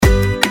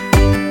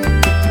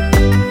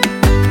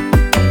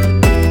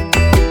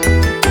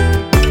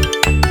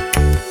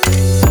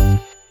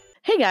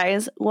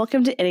guys,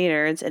 welcome to Any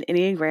Nerds, an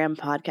Enneagram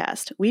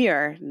podcast. We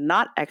are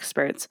not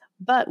experts,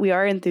 but we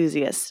are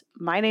enthusiasts.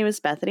 My name is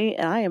Bethany,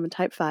 and I am a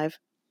type 5.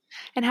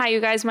 And hi, you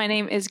guys. My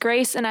name is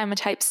Grace, and I'm a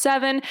type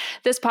 7.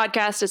 This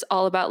podcast is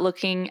all about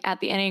looking at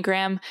the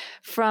Enneagram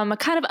from a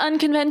kind of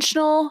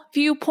unconventional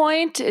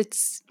viewpoint.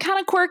 It's kind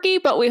of quirky,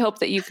 but we hope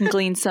that you can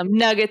glean some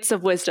nuggets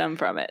of wisdom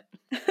from it.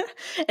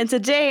 And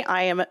today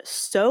I am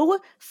so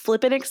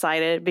flippin'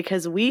 excited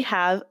because we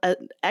have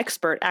an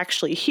expert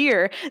actually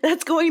here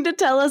that's going to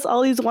tell us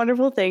all these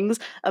wonderful things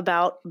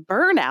about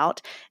burnout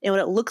and what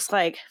it looks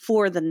like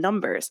for the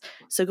numbers.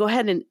 So go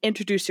ahead and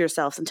introduce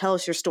yourselves and tell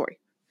us your story.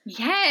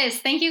 Yes.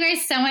 Thank you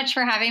guys so much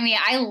for having me.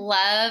 I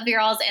love your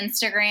all's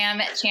Instagram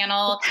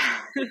channel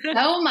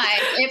so much.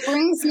 It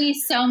brings me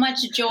so much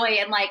joy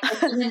and like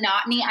the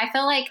monotony. I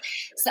feel like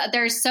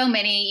there's so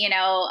many,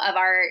 of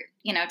our,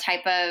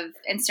 type of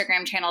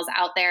Instagram channels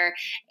out there,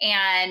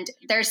 and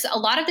there's a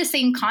lot of the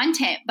same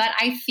content, but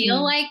I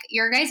feel like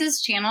your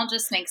guys' channel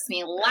just makes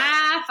me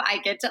laugh. I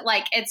get to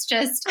it's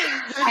just,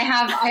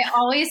 I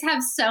always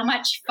have so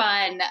much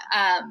fun,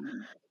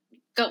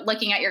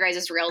 looking at your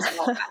guys' reels and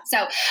all that.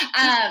 So,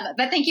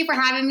 but thank you for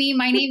having me.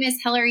 My name is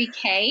Hillary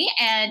Kay,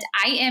 and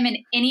I am an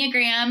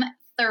Enneagram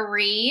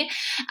 3.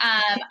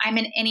 I'm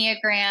an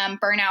Enneagram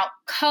burnout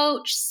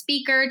coach,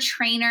 speaker,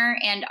 trainer,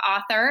 and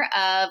author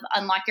of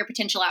Unlock Your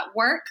Potential at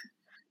Work.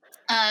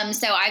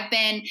 So I've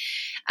been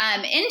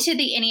into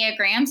the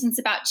Enneagram since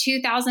about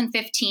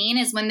 2015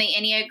 is when the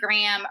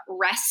Enneagram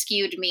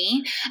rescued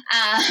me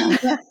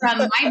from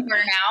my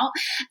burnout.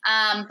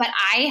 But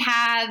I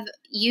have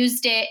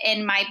used it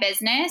in my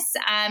business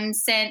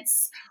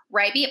since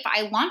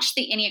I launched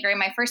the Enneagram,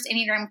 my first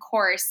Enneagram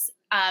course,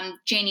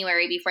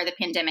 January before the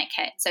pandemic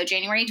hit. So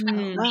January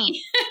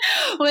 2020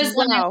 was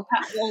when I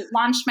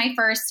launched my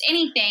first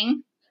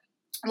anything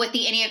with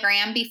the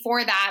Enneagram.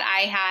 Before that,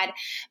 I had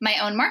my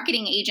own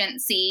marketing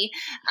agency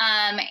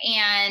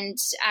and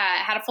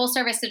had a full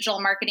service digital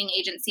marketing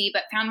agency,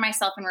 but found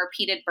myself in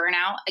repeated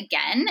burnout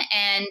again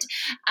and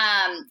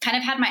kind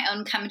of had my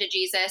own come to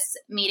Jesus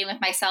meeting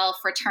with myself,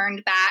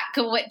 returned back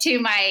to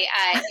my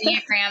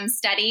Enneagram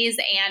studies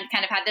and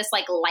kind of had this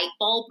light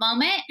bulb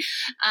moment.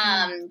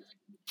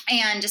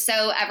 And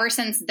so ever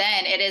since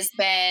then, it has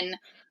been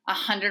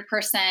 100%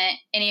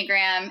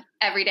 Enneagram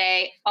every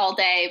day, all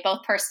day,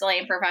 both personally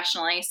and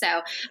professionally.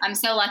 So I'm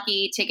so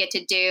lucky to get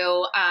to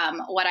do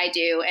what I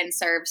do and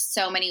serve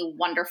so many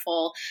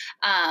wonderful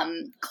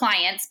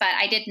clients. But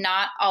I did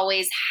not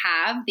always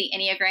have the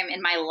Enneagram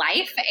in my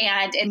life.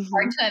 And it's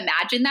hard to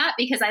imagine that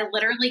because I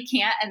literally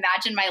can't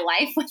imagine my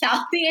life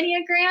without the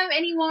Enneagram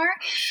anymore.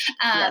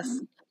 Yes.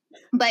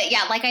 But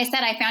yeah, like I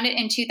said, I found it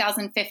in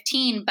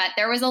 2015, but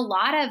there was a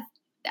lot of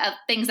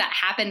things that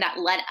happened that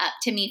led up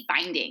to me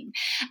finding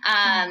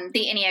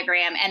the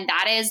Enneagram, and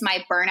that is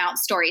my burnout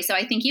story. So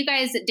I think you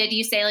guys, did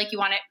you say you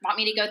want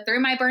me to go through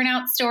my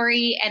burnout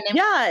story? And then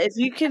if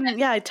you can,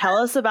 tell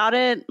us about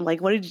it.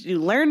 What did you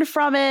learn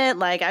from it?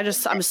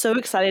 I'm so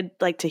excited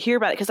to hear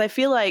about it because I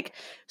feel like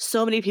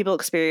so many people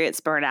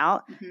experience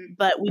burnout,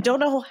 but we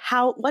don't know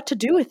what to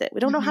do with it. We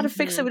don't know how to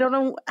fix it. We don't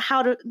know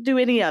how to do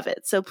any of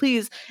it. So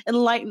please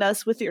enlighten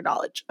us with your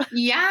knowledge.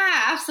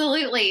 Yeah,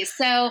 absolutely.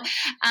 So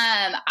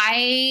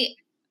I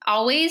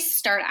always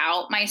start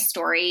out my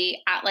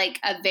story at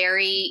a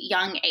very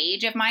young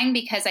age of mine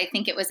because I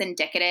think it was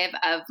indicative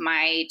of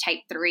my type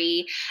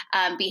 3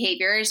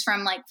 behaviors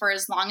from for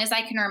as long as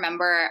I can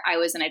remember. I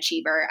was an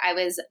achiever. I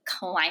was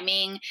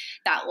climbing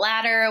that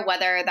ladder,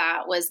 whether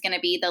that was going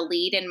to be the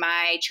lead in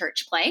my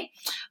church play,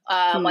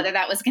 whether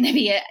that was going to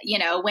be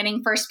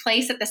winning first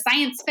place at the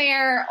science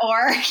fair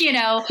or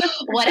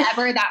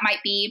whatever that might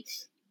be.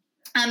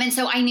 And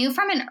so I knew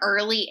from an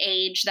early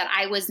age that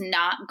I was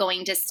not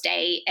going to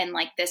stay in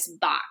this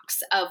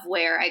box of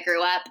where I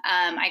grew up.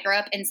 I grew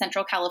up in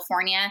Central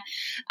California,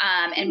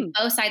 and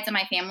both sides of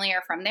my family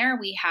are from there.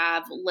 We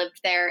have lived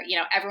there,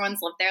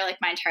 everyone's lived there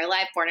my entire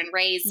life, born and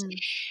raised.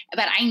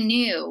 But I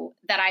knew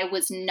that I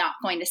was not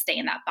going to stay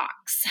in that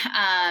box.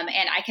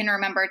 And I can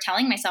remember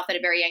telling myself at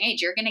a very young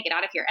age, you're going to get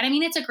out of here. And I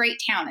mean, it's a great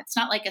town. It's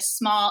not a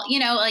small,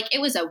 it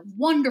was a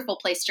wonderful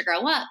place to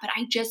grow up, but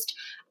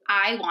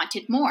I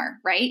wanted more,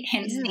 right?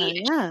 Hence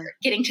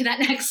getting to that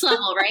next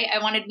level, right?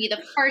 I wanted to be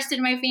the first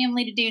in my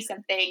family to do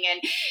something and,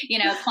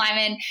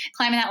 climbing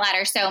that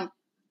ladder. So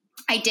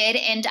I did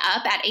end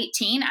up at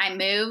 18. I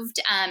moved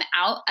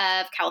out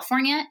of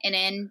California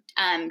and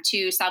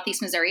to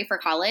Southeast Missouri for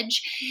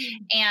college.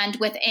 And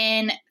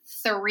within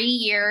 3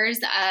 years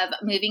of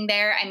moving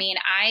there,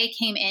 I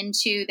came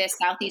into this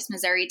Southeast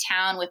Missouri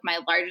town with my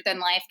larger than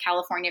life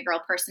California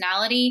girl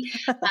personality,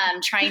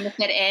 trying to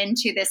fit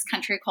into this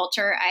country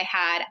culture I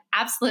had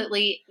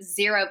absolutely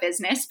zero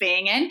business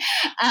being in.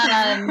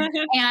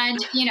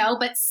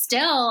 But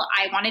still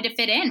I wanted to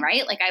fit in,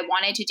 right? I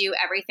wanted to do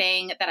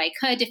everything that I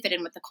could to fit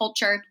in with the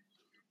culture.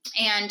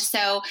 And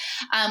so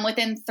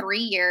within 3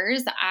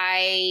 years,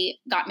 I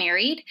got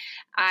married.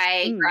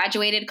 I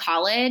graduated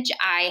college.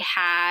 I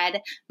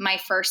had my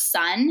first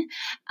son.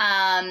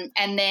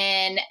 And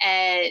then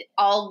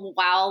all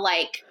while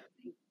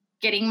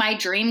getting my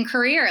dream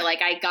career.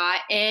 Like I got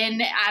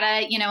in at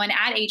an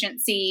ad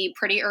agency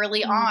pretty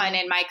early on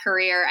in my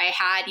career. I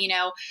had,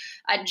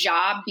 a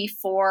job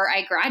before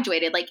I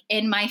graduated, like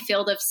in my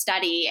field of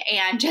study,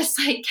 and just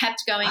like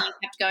kept going and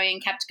kept going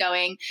and kept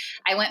going.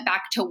 I went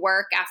back to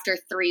work after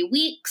 3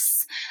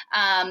 weeks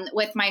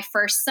with my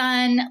first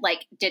son,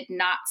 like did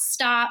not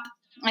stop.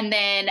 And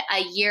then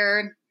a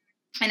year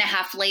and a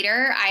half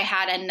later, I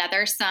had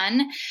another son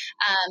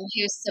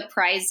who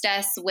surprised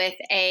us with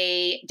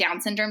a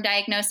Down syndrome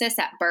diagnosis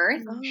at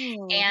birth.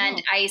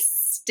 And I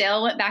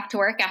still went back to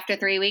work after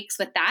 3 weeks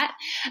with that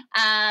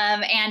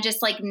and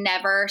just like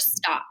never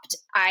stopped.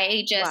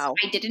 I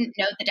didn't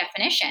know the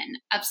definition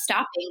of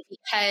stopping,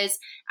 because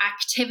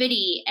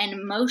activity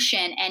and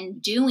motion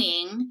and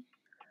doing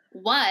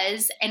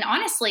was, and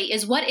honestly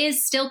is what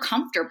is still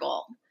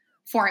comfortable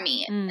for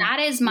me. That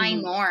is my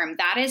norm.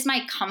 That is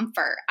my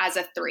comfort as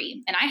a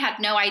 3. And I had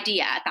no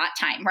idea at that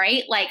time,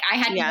 right? Like I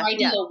had no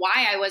idea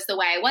why I was the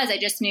way I was. I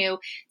just knew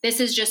this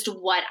is just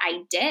what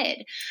I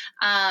did.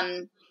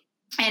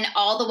 And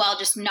all the while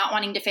just not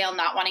wanting to fail,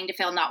 not wanting to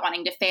fail, not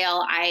wanting to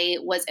fail. I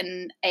was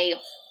in a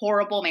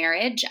horrible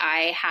marriage.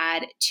 I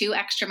had 2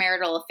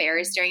 extramarital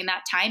affairs during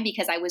that time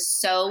because I was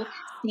so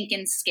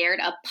stinking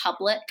scared of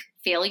public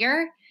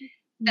failure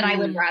that I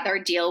would rather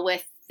deal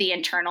with the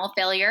internal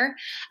failure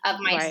of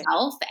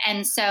myself. Right.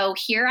 And so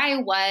here I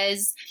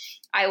was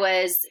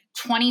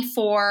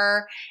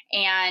 24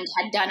 and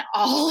had done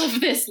all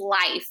of this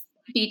life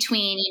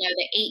between,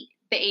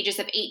 the ages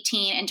of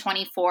 18 and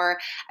 24.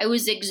 I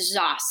was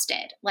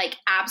exhausted, like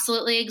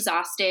absolutely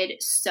exhausted,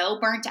 so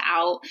burnt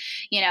out,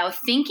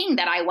 thinking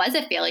that I was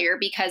a failure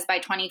because by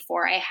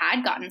 24 I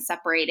had gotten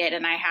separated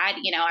and I had,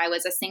 I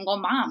was a single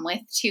mom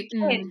with 2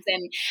 kids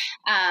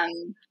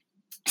and,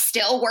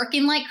 still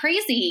working like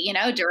crazy,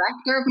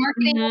 director of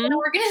marketing of an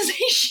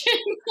organization,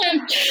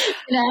 and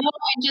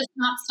just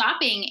not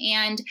stopping.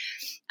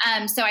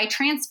 And so I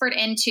transferred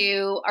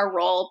into a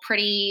role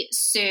pretty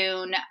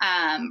soon,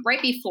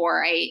 right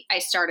before I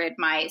started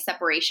my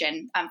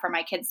separation from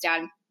my kid's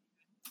dad.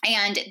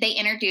 And they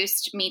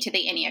introduced me to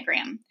the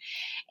Enneagram.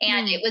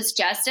 And it was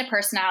just a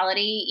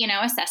personality,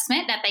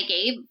 assessment that they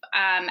gave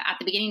at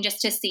the beginning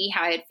just to see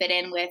how I'd fit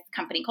in with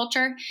company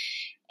culture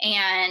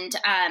and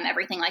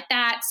everything like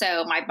that.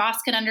 So my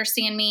boss could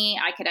understand me.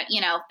 I could,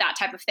 that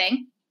type of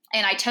thing.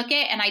 And I took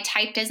it and I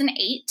typed as an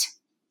 8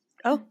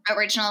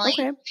 originally.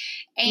 Okay.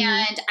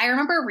 And I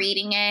remember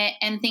reading it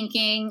and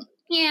thinking,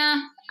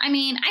 yeah, I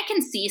mean, I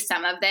can see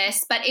some of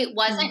this, but it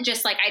wasn't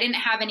just like, I didn't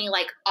have any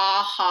like,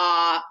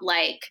 aha,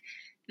 like,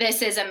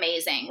 this is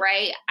amazing,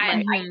 right?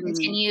 And I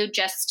continued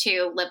just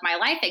to live my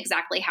life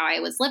exactly how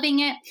I was living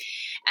it.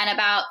 And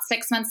about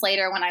 6 months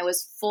later, when I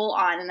was full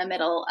on in the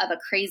middle of a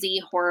crazy,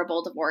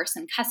 horrible divorce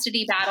and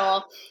custody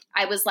battle,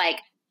 I was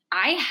like,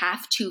 I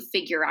have to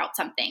figure out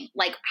something.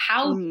 Like,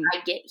 how did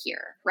I get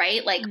here?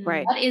 Right? Like,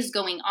 what is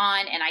going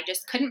on? And I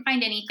just couldn't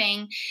find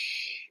anything.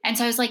 And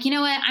so I was like, you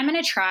know what? I'm going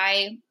to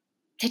try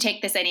to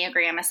take this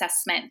Enneagram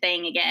assessment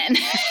thing again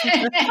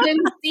and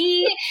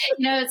see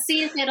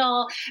if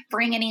it'll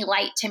bring any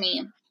light to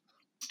me.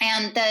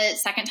 And the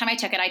second time I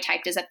took it, I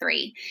typed as a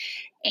 3.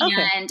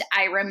 And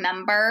I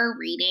remember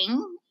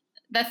reading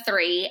the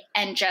 3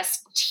 and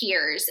just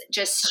tears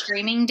just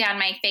streaming down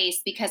my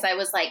face because I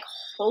was like,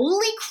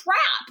 holy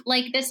crap.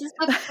 Like, this is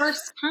the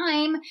first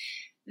time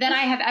that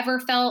I have ever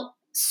felt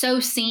so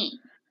seen.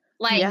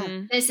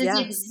 Like, this is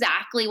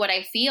exactly what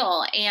I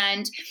feel.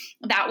 And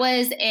that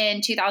was in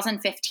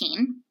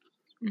 2015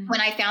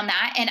 when I found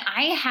that. And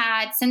I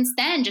had since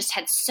then just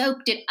had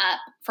soaked it up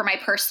for my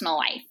personal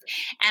life.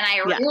 And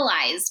I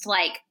realized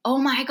like, oh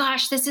my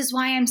gosh, this is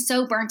why I'm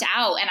so burnt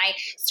out. And I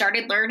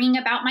started learning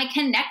about my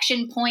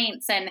connection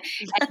points and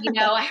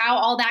how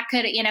all that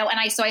could,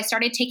 and so I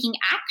started taking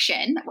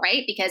action,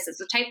 right? Because as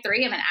a type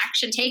 3, I'm an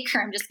action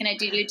taker. I'm just going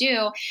to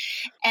do.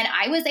 And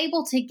I was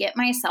able to get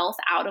myself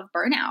out of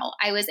burnout.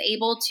 I was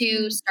able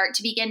to start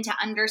to begin to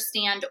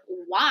understand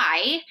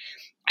why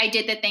I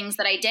did the things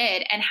that I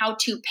did and how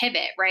to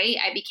pivot, right?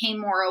 I became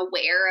more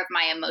aware of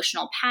my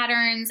emotional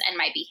patterns and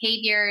my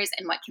behaviors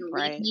and what can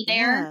lead me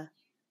there.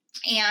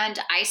 And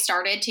I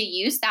started to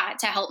use that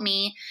to help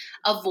me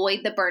avoid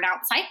the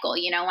burnout cycle.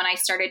 When I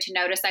started to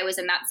notice I was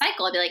in that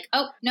cycle, I'd be like,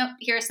 oh, no,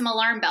 here's some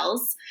alarm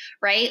bells,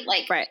 right?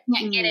 Like,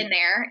 can't get in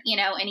there,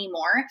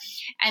 anymore.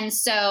 And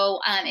so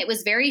it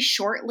was very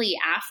shortly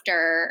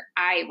after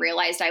I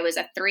realized I was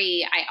a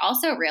 3, I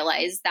also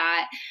realized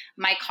that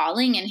my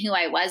calling and who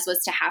I was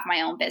to have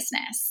my own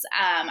business.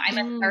 I'm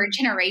a 3rd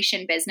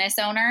generation business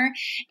owner.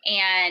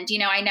 And,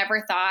 I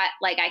never thought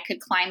like I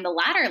could climb the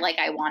ladder like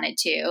I wanted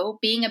to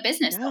being a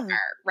business owner,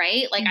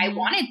 right? Like I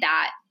wanted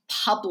that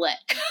public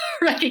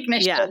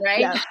recognition, right?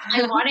 Yeah.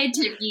 I wanted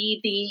to be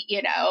the,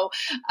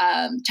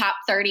 top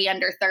 30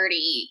 under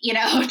 30,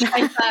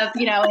 type of,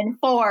 in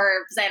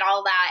Forbes and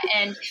all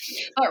that.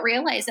 But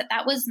realized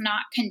that was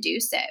not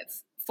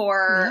conducive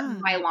for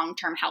my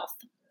long-term health.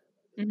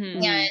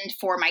 And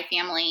for my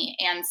family.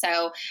 And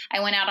so I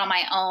went out on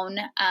my own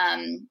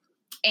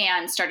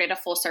and started a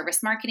full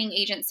service marketing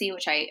agency,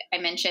 which I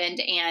mentioned,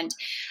 and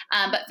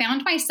but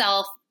found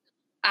myself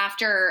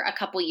after a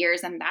couple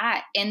years in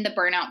the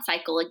burnout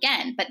cycle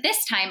again. But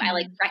this time I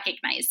like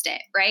recognized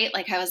it, right?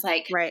 Like I was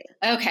like, right.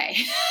 Okay,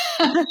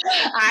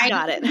 I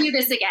got it. do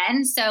this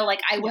again. So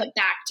like I went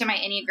back to my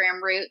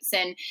Enneagram roots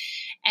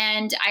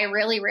and I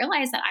really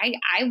realized that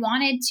I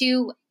wanted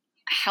to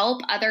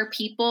help other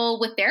people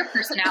with their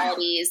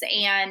personalities.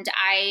 And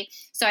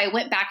so I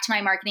went back to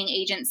my marketing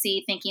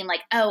agency thinking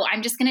like, oh,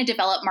 I'm just going to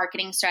develop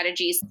marketing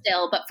strategies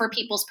still, but for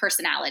people's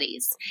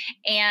personalities.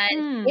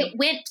 And it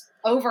went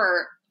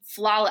over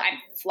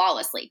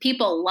flawlessly.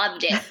 People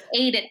loved it,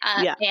 ate it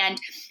up.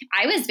 And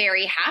I was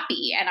very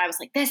happy. And I was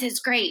like, this is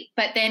great.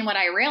 But then what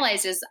I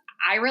realized is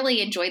I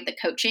really enjoyed the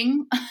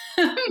coaching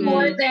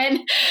more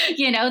than,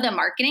 the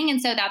marketing.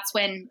 And so that's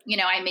when,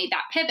 I made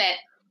that pivot.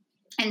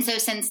 And so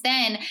since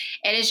then,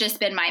 it has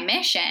just been my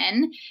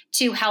mission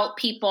to help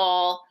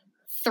people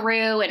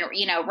through and,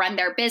 run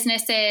their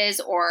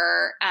businesses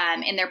or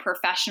in their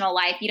professional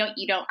life.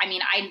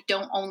 I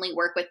don't only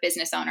work with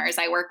business owners.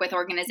 I work with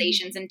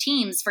organizations and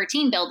teams for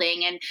team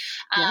building. And,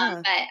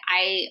 but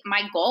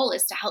my goal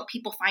is to help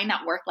people find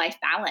that work-life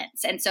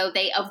balance. And so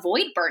they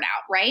avoid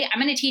burnout, right?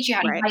 I'm going to teach you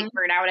how to fight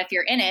burnout if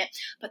you're in it,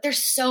 but there's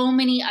so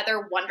many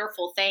other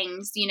wonderful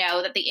things,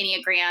 that the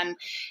Enneagram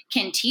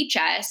can teach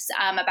us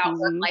about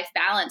work-life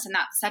balance. And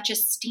that's such a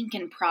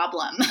stinking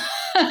problem,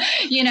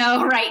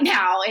 right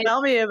now.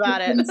 Tell me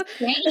about it.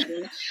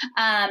 Insane.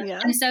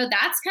 And so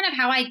that's kind of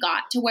how I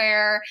got to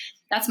where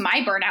that's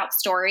my burnout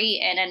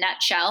story in a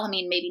nutshell. I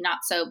mean, maybe not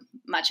so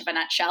much of a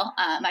nutshell.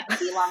 I can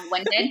be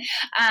long-winded.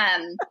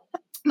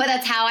 But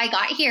that's how I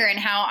got here and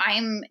how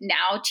I'm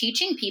now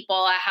teaching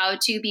people how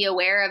to be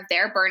aware of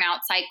their burnout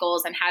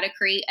cycles and how to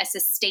create a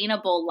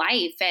sustainable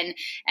life and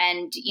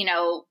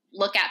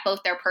look at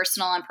both their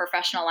personal and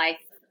professional life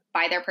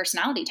by their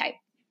personality type.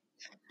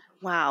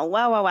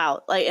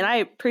 Wow. Like, and I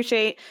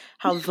appreciate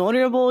how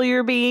vulnerable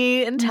you're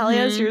being and telling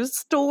us your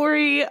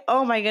story.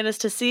 Oh my goodness,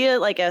 to see it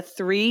like a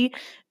 3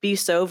 be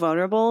so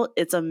vulnerable,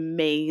 it's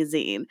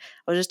amazing.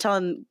 I was just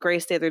telling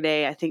Grace the other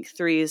day, I think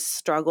 3s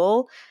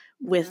struggle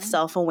with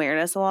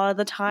self-awareness a lot of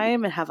the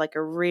time and have like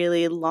a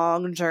really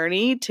long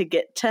journey to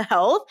get to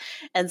health.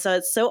 And so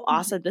it's so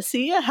awesome to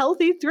see a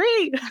healthy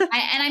 3.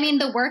 I mean,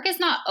 the work is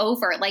not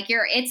over. Like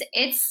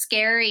it's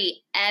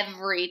scary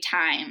every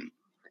time.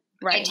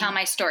 I tell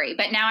my story,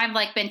 but now I've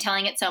like been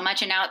telling it so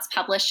much and now it's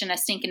published in a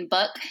stinking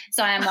book.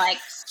 So I'm like,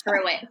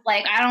 screw it.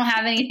 Like, I don't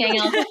have anything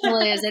else to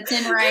lose. It's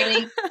in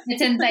writing.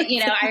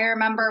 But I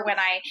remember when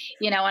I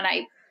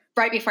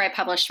right before I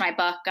published my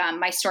book,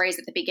 my stories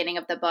at the beginning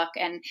of the book,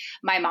 and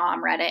my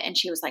mom read it and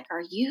she was like,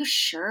 are you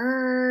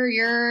sure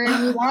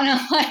you want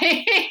to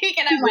like,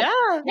 and I'm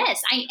like,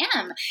 yes, I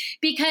am.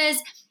 Because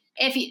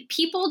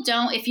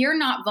if you're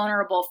not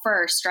vulnerable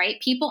first, right,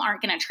 people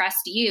aren't going to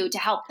trust you to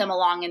help them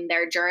along in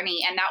their journey.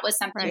 And that was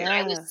something that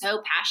I was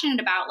so passionate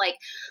about. Like,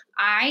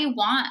 I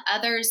want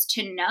others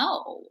to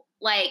know,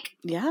 like,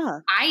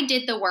 I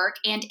did the work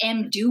and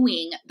am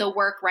doing the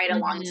work right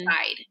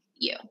alongside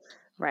you.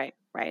 Right.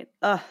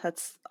 Oh,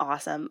 that's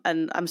awesome.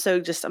 And I'm so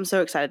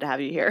excited to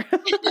have you here.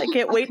 I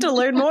can't wait to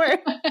learn more.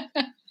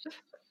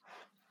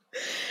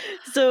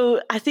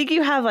 So I think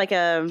you have like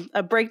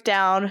a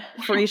breakdown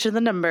for each of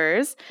the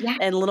numbers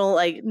and little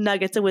like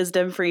nuggets of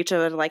wisdom for each of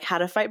them, like how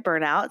to fight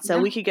burnout. So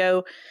we could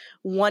go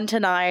 1 to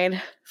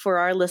 9 for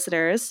our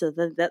listeners so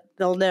that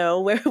they'll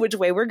know which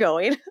way we're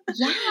going.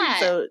 Yeah.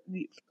 So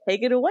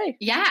take it away.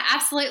 Yeah,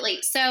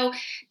 absolutely. So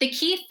the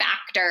key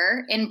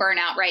factor in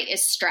burnout, right,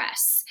 is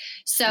stress.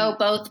 So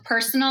both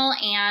personal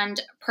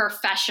and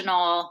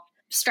professional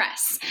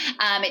stress.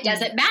 It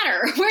doesn't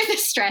matter where the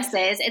stress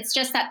is. It's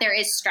just that there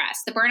is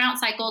stress. The burnout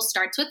cycle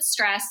starts with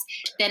stress,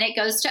 then it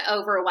goes to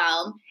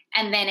overwhelm,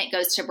 and then it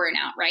goes to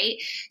burnout, right?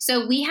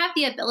 So we have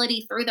the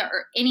ability through the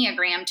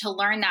Enneagram to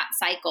learn that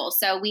cycle.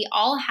 So we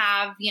all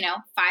have,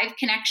 5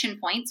 connection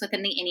points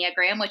within the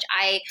Enneagram, which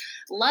I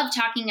love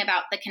talking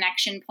about the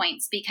connection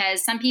points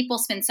because some people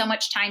spend so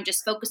much time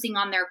just focusing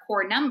on their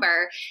core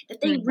number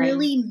that they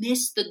really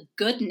miss the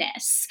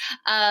goodness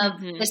of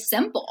the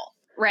symbol.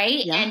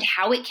 Right. Yeah. And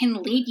how it can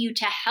lead you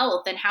to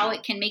health and how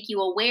it can make you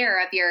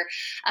aware of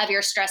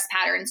your stress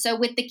pattern. So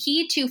with the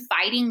key to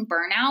fighting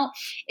burnout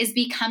is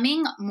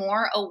becoming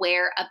more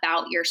aware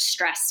about your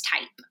stress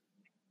type.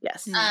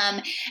 Yes.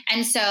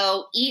 And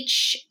so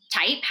each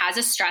type has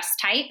a stress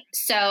type.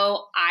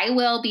 So I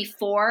will,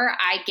 before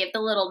I give the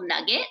little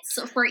nuggets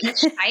for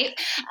each type,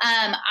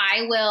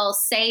 I will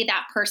say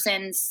that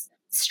person's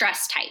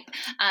stress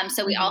type.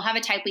 So we all have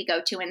a type we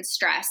go to in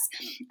stress.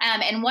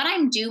 And what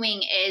I'm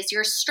doing is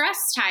your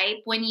stress type,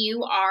 when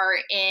you are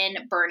in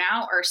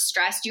burnout or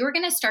stressed, you're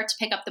going to start to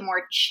pick up the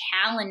more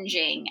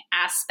challenging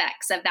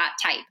aspects of that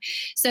type.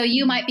 So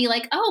you might be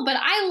like, oh, but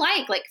I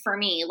like for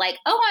me, like,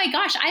 oh my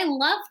gosh, I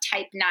love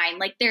type 9.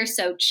 Like they're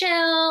so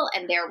chill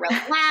and they're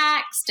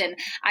relaxed and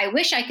I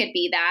wish I could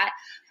be that.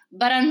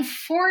 But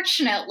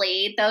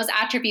unfortunately, those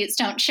attributes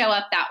don't show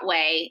up that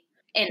way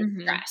in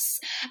stress.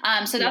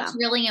 So that's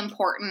really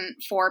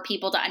important for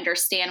people to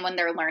understand when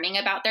they're learning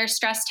about their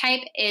stress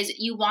type is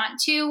you want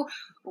to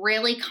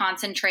really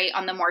concentrate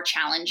on the more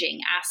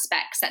challenging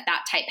aspects that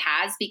type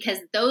has, because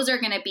those are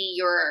going to be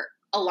your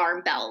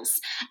alarm bells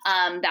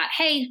that,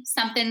 hey,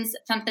 something's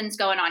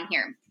going on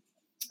here.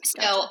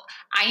 So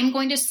I am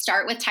going to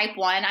start with type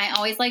 1. I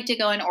always like to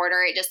go in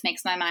order. It just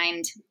makes my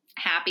mind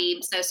happy.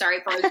 So sorry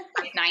for type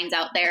 9s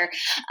out there.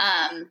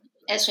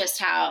 It's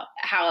just how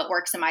it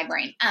works in my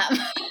brain.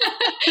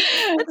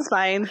 It's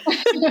fine.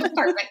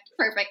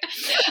 Perfect.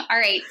 All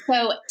right.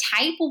 So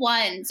type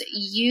 1s,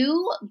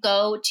 you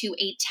go to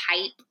a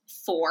type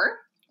 4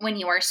 when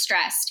you are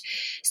stressed.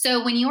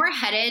 So when you are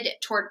headed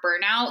toward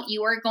burnout,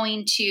 you are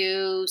going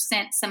to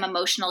sense some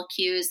emotional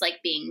cues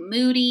like being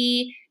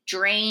moody,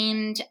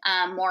 drained,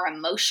 more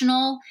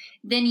emotional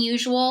than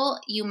usual.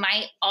 You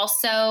might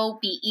also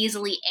be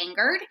easily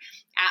angered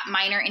at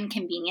minor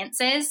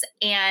inconveniences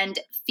and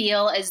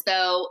feel as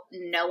though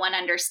no one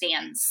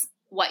understands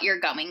what you're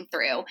going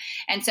through.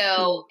 And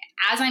so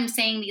as I'm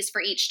saying these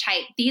for each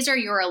type, these are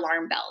your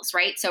alarm bells,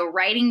 right? So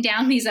writing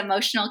down these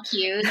emotional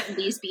cues and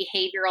these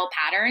behavioral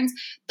patterns,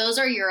 those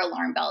are your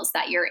alarm bells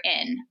that you're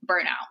in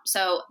burnout.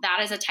 So that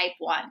is a type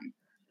 1.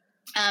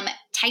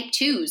 Type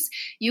 2s,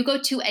 you go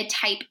to a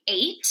type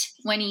 8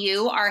 when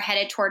you are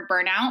headed toward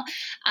burnout.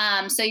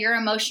 So your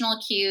emotional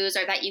cues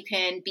are that you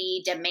can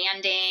be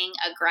demanding,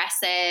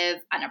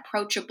 aggressive,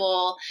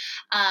 unapproachable,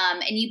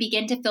 and you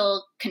begin to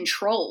feel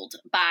controlled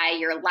by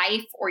your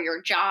life or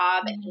your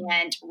job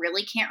and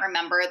really can't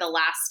remember the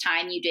last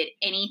time you did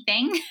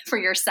anything for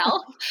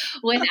yourself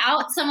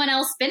without someone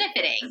else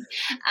benefiting.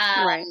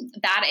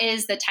 That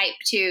is the type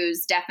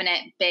 2's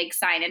definite big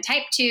sign. And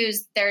type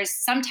 2s, there's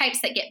some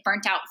types that get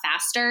burnt out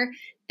faster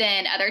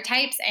than other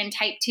types, and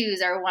type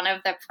 2s are one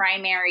of the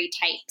primary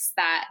types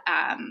that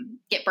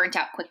get burnt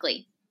out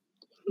quickly.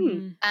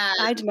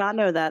 I did not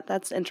know that.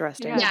 That's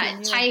interesting.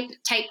 Type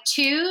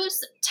 2s,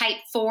 type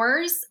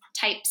 4s,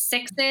 type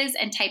 6s,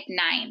 and type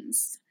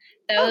 9s.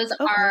 Those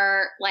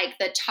are like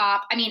the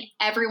top. I mean,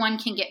 everyone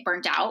can get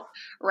burnt out,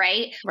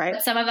 right?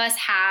 But some of us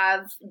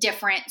have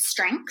different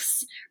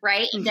strengths,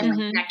 right? Different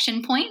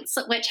connection points,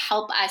 which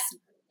help us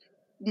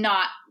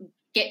not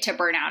get to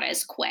burnout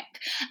as quick.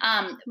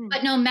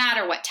 But no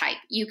matter what type,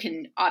 you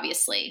can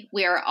obviously,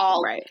 we are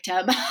all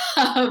victim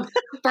of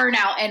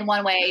burnout in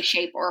one way,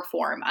 shape, or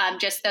form.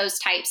 Just those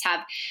types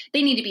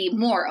they need to be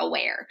more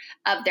aware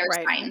of their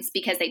signs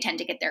because they tend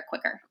to get there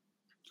quicker.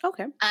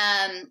 Okay.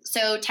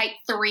 So type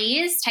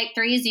 3s,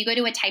 you go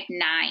to a type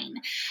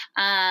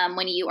 9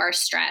 when you are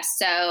stressed.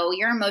 So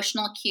your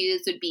emotional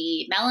cues would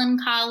be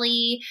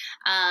melancholy,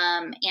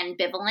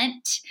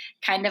 ambivalent,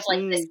 kind of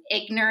like this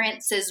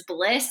ignorance is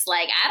bliss.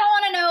 Like, I don't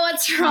want to know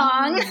what's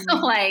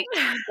wrong. Like,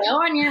 go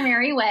on your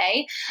merry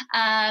way.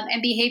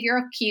 And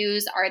behavioral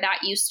cues are that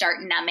you start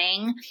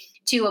numbing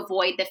to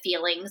avoid the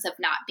feelings of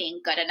not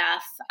being good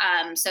enough.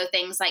 So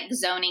things like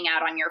zoning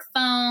out on your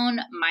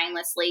phone,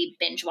 mindlessly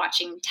binge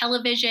watching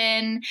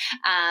television,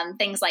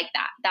 things like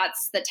that.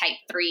 That's the type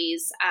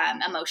 3's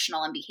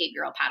emotional and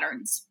behavioral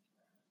patterns.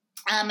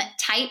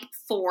 Type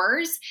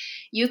 4s,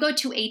 you go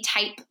to a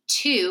type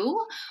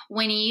 2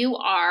 when you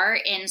are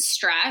in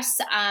stress.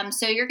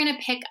 So you're going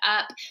to pick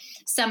up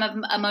some of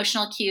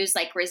emotional cues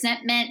like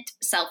resentment,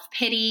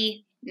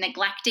 self-pity,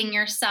 neglecting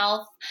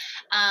yourself.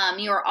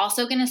 You're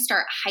also going to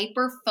start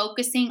hyper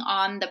focusing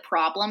on the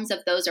problems of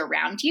those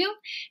around you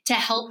to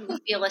help you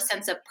feel a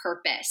sense of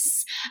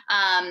purpose.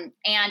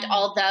 And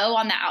although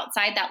on the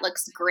outside that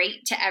looks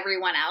great to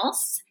everyone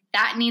else,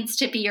 that needs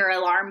to be your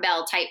alarm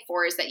bell type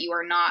 4s that you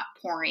are not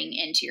pouring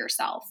into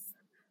yourself.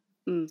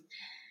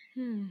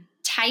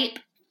 Type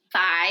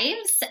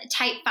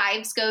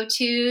 5s go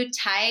to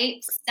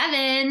type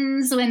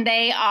 7s when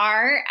they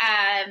are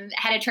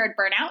headed toward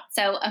burnout.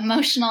 So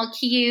emotional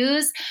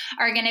cues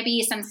are going to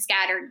be some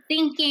scattered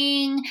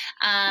thinking,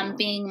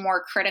 being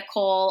more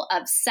critical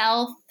of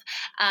self,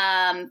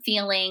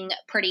 feeling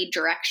pretty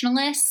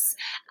directionless.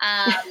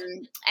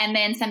 And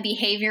then some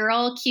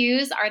behavioral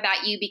cues are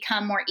that you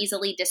become more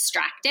easily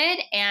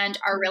distracted and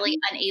are really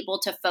unable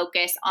to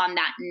focus on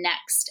that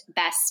next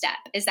best step.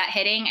 Is that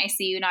hitting? I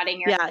see you nodding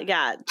your head.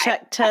 Yeah.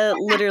 Check to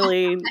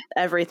literally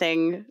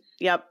everything.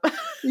 Yep.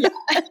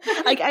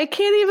 Like, I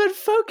can't even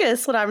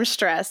focus when I'm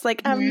stressed.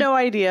 Like, I have no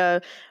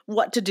idea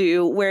what to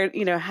do, where, I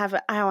don't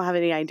have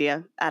any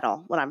idea at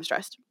all when I'm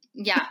stressed.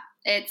 Yeah.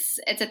 It's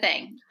a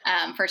thing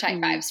for type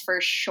 5s for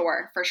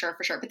sure.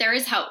 But there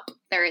is hope.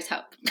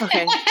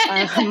 Okay.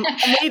 I'm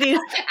waiting.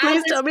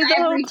 Please tell me the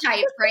every hope.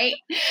 type, right?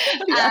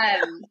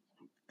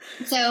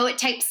 So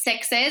type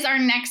 6s are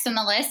next on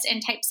the list,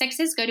 and type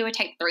 6s go to a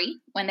type 3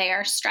 when they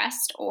are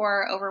stressed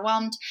or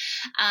overwhelmed.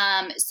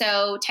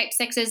 So type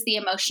 6s, the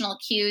emotional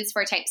cues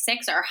for type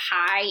 6 are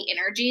high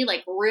energy,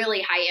 like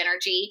really high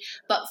energy,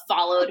 but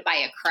followed by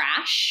a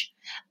crash.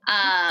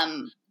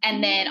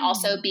 And then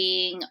also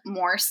being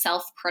more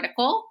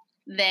self-critical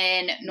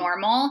than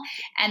normal,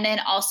 and then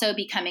also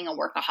becoming a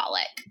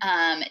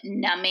workaholic,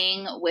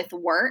 numbing with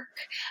work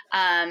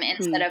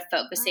instead of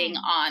focusing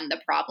on the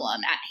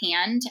problem at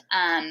hand.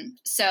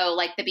 So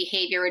like the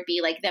behavior would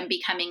be like them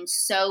becoming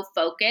so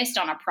focused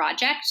on a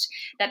project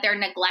that they're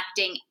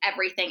neglecting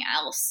everything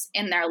else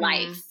in their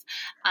life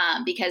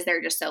because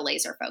they're just so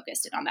laser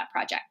focused on that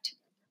project.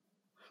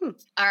 All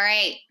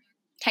right.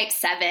 Type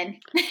 7,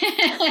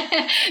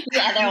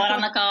 the other one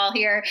on the call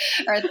here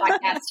or the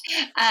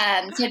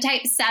podcast. So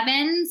type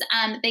 7s,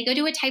 they go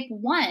to a type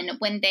 1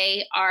 when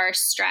they are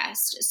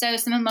stressed. So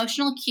some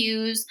emotional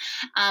cues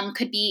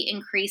could be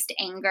increased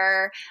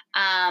anger,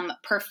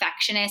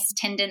 perfectionist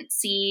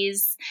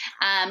tendencies,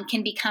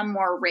 can become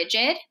more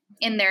rigid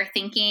in their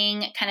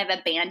thinking, kind of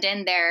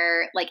abandon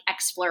their like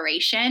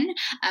exploration,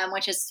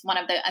 which is one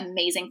of the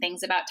amazing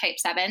things about type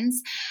 7s.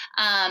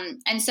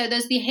 And so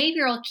those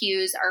behavioral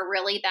cues are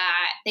really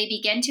that they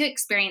begin to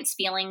experience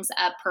feelings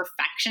of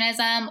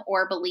perfectionism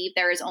or believe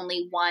there is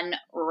only one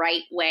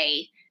right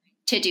way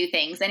to do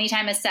things.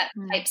 Anytime a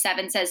type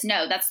 7 says,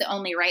 no, that's the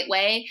only right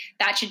way,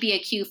 that should be a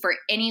cue for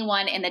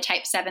anyone in the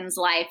type 7's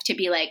life to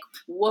be like,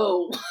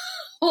 whoa,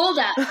 hold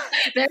up.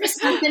 There's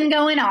something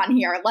going on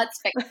here. Let's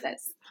fix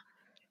this.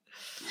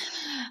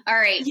 All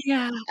right.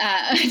 Yeah.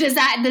 Does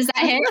that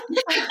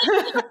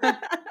hit?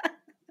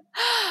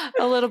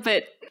 A little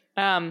bit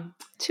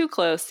too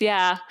close.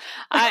 Yeah.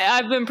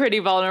 I've been pretty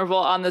vulnerable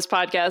on this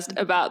podcast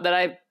about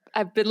that.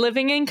 I've been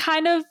living in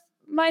kind of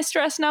my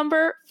stress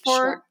number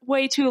for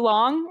way too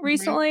long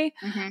recently.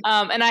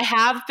 And I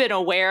have been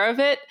aware of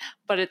it,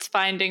 but it's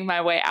finding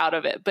my way out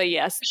of it. But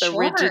yes, the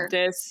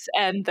rigidness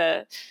and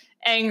the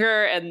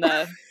anger and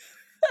the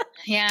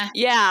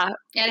Yeah.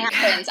 It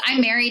happens.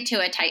 I'm married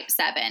to a type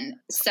 7,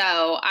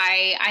 so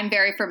I'm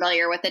very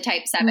familiar with the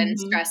type 7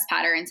 stress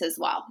patterns as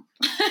well.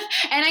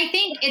 And I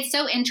think it's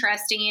so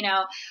interesting, you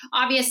know,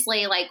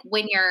 obviously like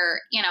when you're,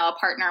 you know, a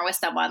partner with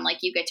someone, like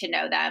you get to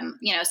know them,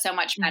 you know, so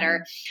much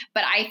better.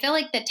 But I feel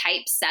like the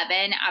type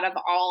 7 out of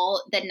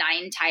all the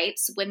 9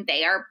 types, when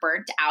they are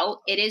burnt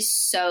out, it is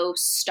so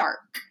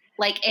stark.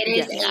 Like it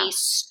is a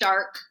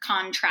stark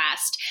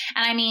contrast.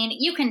 And I mean,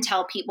 you can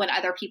tell when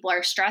other people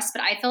are stressed,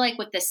 but I feel like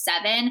with the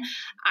 7,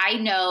 I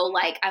know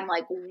like, I'm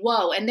like,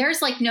 whoa. And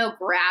there's like no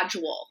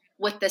gradual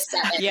with the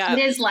 7. It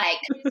is like,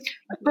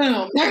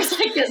 boom, there's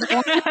like this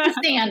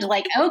stand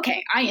like,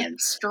 okay, I am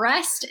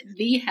stressed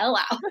the hell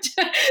out.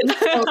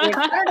 So there's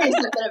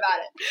something about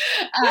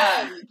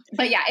it.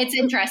 But yeah, it's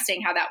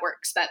interesting how that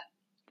works. But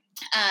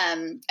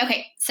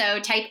okay, so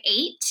type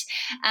 8.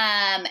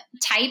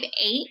 Type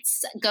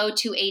 8s go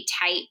to a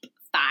type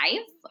 5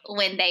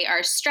 when they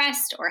are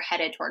stressed or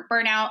headed toward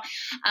burnout.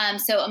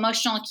 So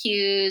emotional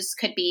cues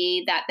could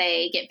be that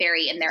they get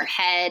very in their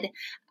head,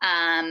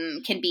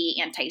 can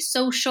be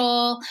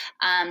antisocial,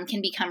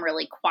 can become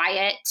really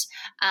quiet.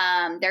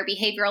 Their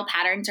behavioral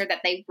patterns are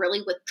that they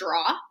really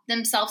withdraw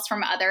themselves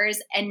from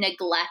others and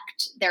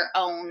neglect their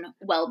own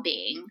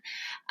well-being.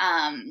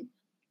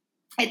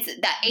 It's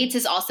that 8s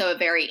is also a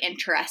very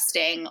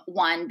interesting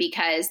one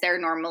because they're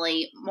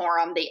normally more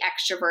on the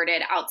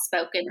extroverted,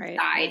 outspoken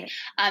side,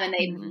 and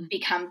they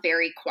become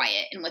very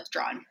quiet and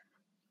withdrawn.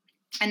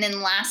 And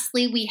then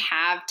lastly, we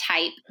have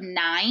type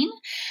 9.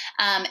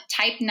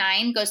 Type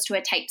 9 goes to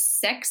a type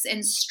 6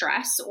 in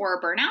stress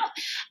or burnout.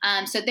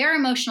 So their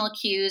emotional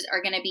cues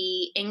are going to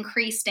be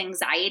increased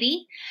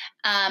anxiety.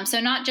 So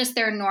not just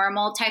their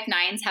normal type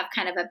 9s have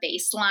kind of a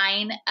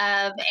baseline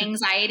of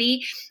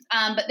anxiety,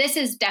 but this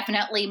is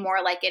definitely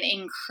more like an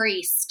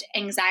increased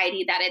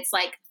anxiety that it's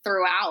like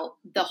throughout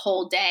the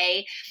whole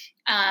day.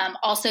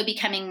 Also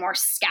becoming more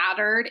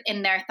scattered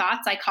in their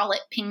thoughts. I call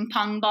it ping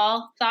pong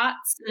ball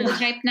thoughts in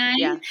type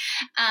 9.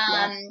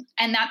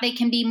 And that they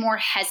can be more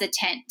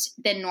hesitant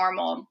than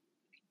normal.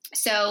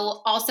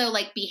 So also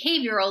like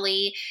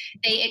behaviorally,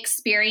 they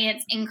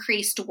experience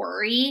increased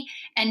worry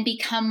and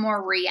become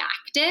more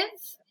reactive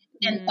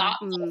and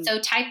thoughtful. So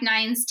type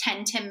 9s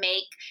tend to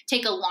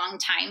take a long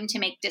time to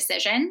make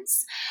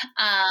decisions,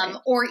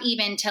 or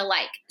even to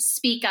like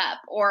speak up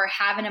or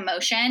have an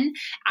emotion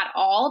at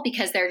all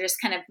because they're just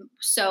kind of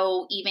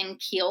so even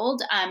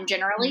keeled,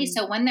 generally.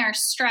 So when they're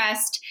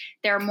stressed,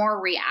 they're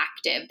more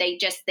reactive. They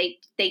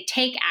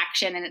take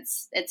action and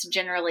it's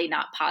generally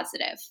not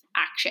positive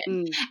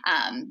action,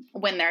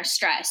 when they're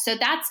stressed. So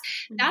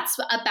that's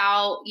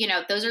about, you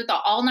know, those are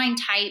all 9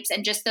 types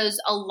and just those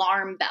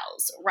alarm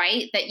bells,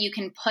 right? That you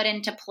can put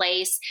into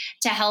place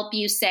to help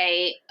you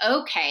say,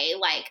 okay,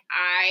 like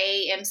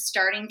I am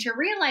starting to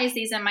realize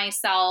these in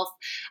myself.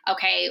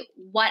 Okay,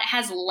 what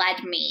has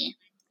led me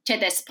to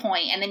this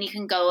point? And then you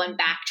can go and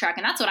backtrack.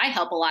 And that's what I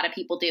help a lot of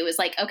people do is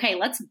like, okay,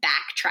 let's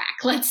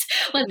backtrack. Let's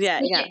take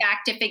it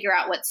back to figure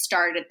out what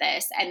started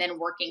this and then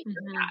working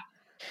through that.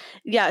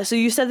 Yeah. So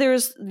you said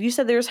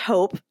there's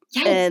hope.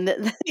 Yes.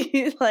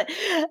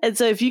 And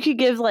so if you could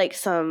give like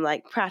some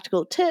like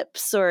practical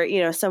tips or,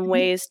 you know, some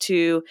ways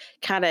to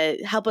kind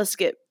of help us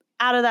get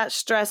out of that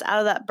stress, out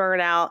of that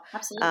burnout.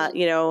 Absolutely.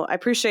 You know, I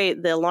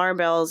appreciate the alarm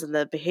bells and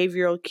the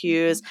behavioral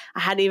cues. I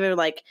hadn't even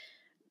like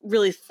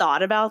really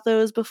thought about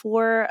those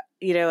before,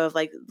 of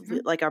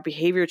like our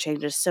behavior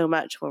changes so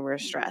much when we're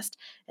stressed.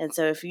 And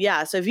so if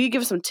you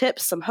give some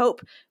tips, some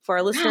hope for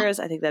our listeners,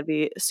 I think that'd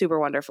be super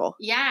wonderful.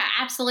 Yeah,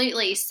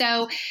 absolutely.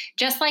 So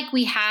just like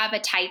we have a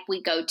type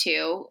we go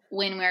to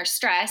when we're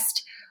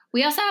stressed,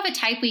 we also have a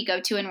type we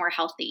go to when we're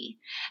healthy,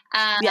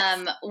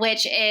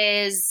 which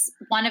is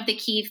one of the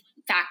key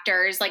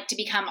factors like to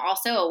become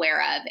also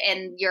aware of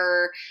and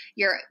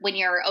when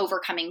you're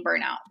overcoming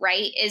burnout,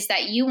 right? Is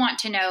that you want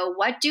to know,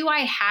 what do I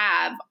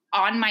have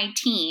on my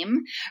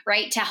team,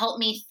 right, to help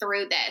me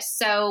through this?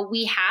 So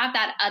we have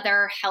that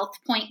other health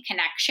point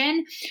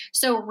connection.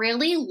 So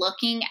really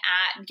looking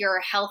at your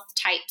health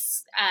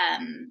types,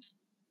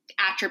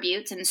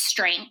 attributes and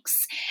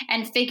strengths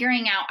and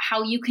figuring out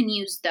how you can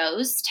use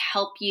those to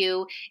help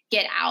you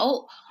get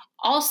out.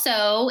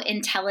 Also,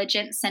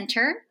 intelligence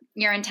center,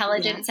 your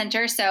intelligence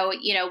center. So,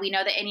 we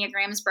know the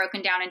Enneagram is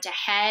broken down into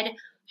head,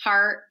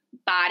 heart,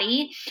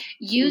 body.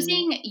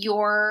 Using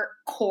your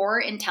core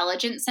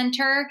intelligence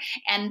center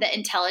and the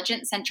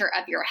intelligence center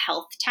of your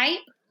health type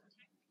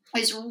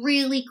is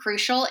really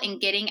crucial in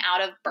getting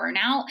out of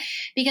burnout,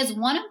 because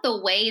one of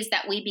the ways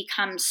that we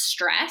become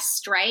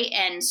stressed, right,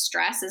 and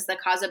stress is the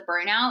cause of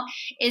burnout,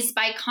 is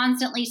by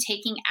constantly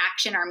taking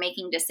action or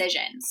making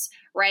decisions,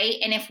 right?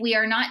 And if we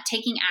are not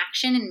taking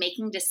action and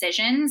making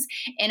decisions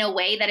in a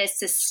way that is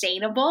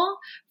sustainable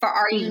for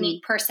our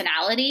unique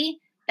personality,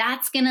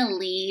 that's going to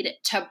lead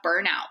to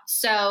burnout.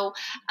 So,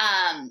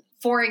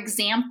 for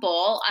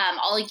example,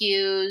 I'll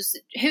use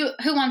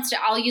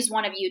I'll use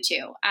one of you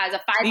two as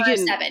a 5 or a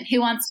 7. Who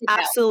wants to go?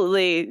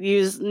 Absolutely.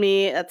 Use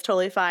me. That's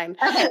totally fine.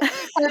 Okay,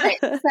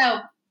 perfect. So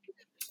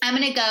I'm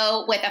going to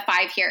go with a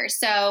 5 here.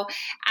 So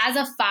as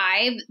a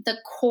 5, the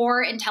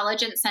core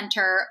intelligence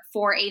center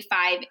for a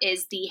 5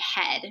 is the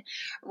head,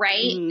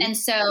 right? And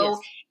so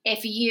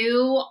if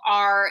you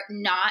are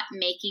not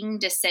making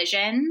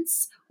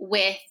decisions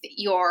with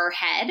your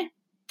head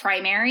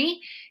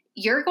primary,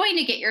 you're going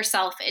to get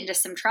yourself into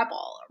some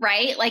trouble,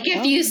 right? Like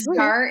if you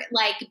start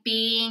like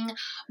being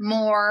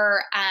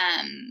more,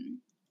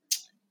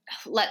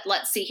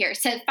 let's see here.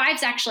 So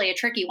 5's actually a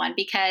tricky one,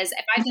 because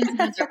 5s and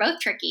 7s are both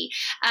tricky,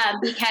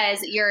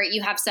 because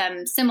you have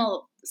some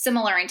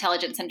similar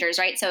intelligence centers,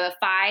 right? So a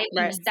 5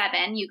 and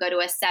 7, you go to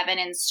a 7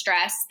 in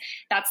stress,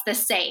 that's the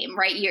same,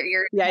 right?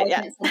 Your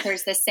intelligence center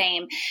is the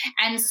same.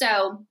 And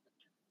so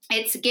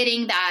it's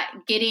getting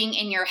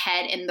in your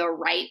head in the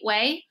right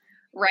way.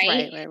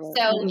 Right.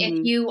 So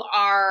if you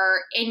are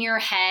in your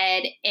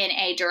head in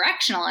a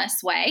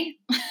directionalist way,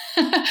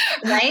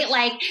 right?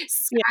 Like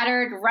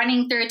scattered,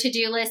 running through a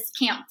to-do list,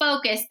 can't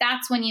focus.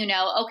 That's when you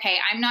know, okay,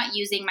 I'm not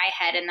using my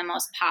head in the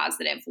most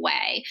positive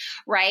way.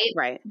 Right.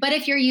 Right. But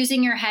if you're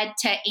using your head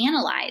to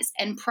analyze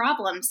and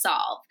problem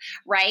solve,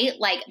 right?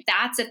 Like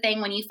that's a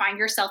thing when you find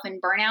yourself in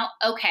burnout.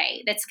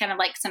 Okay. That's kind of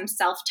like some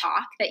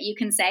self-talk that you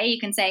can say. You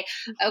can say,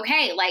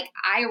 okay, like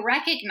I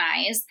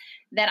recognize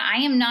that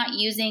I am not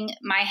using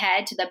my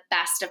head to the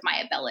best of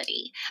my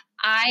ability.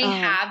 I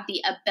have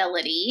the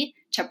ability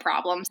to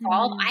problem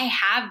solve. I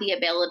have the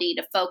ability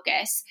to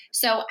focus.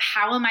 So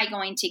how am I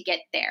going to get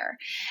there?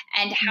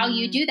 And how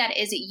you do that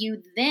is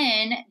you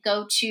then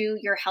go to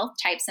your health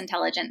types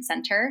intelligence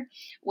center,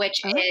 which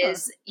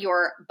is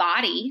your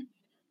body,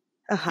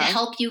 to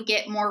help you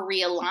get more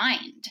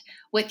realigned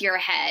with your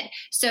head.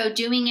 So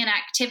doing an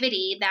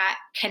activity that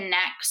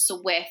connects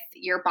with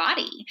your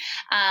body.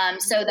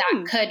 So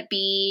that could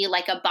be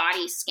like a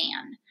body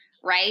scan,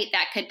 right?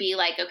 That could be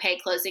like, okay,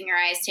 closing your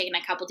eyes, taking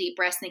a couple deep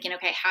breaths, thinking,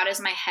 okay, how does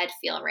my head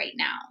feel right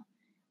now?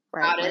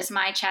 How does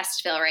my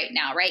chest feel right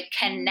now, right?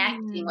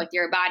 Connecting with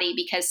your body,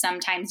 because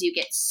sometimes you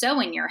get so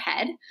in your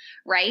head,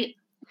 right?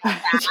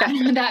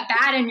 That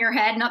bad in your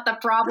head, not the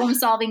problem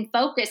solving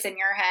focus in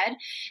your head,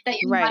 that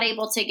you're not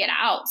able to get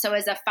out. So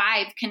as a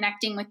 5,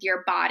 connecting with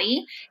your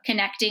body,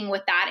 connecting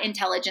with that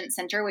intelligence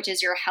center, which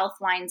is your health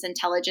lines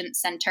intelligence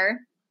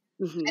center.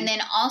 And then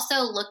also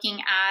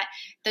looking at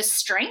the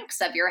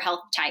strengths of your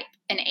health type,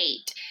 an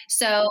 8.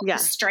 So the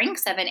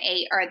strengths of an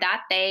 8 are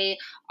that they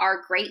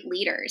are great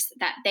leaders,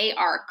 that they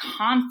are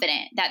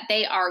confident, that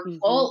they are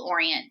goal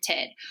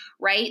oriented,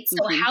 right?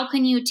 So how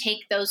can you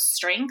take those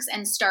strengths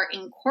and start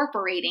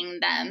incorporating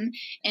them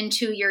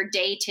into your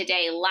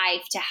day-to-day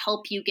life to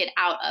help you get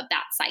out of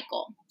that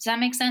cycle? Does that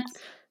make sense?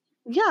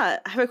 Yeah,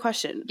 I have a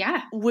question.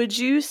 Yeah. Would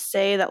you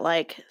say that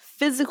like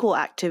physical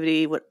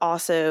activity would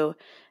also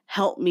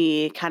help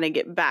me kind of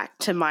get back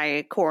to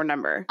my core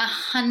number?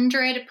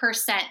 100%.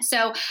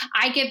 So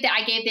I gave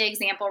the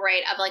example,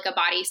 right, of like a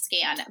body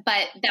scan,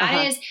 but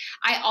that is,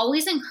 I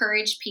always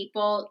encourage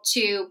people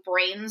to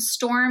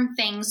brainstorm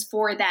things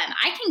for them.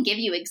 I can give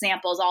you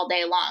examples all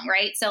day long,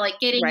 right? So like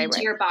getting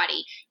into your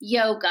body,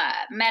 yoga,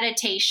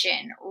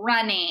 meditation,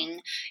 running,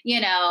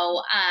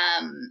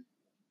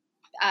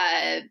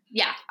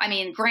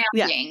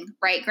 grounding,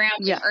 right?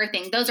 Grounding,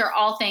 earthing. Those are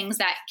all things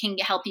that can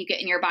help you get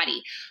in your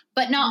body.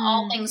 But not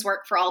all things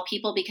work for all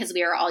people, because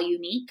we are all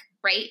unique,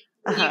 right?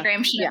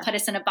 Enneagram shouldn't put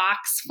us in a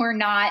box. We're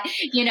not,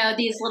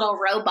 these little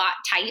robot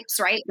types,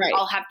 right? We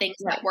all have things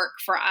that work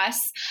for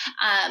us.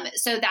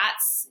 So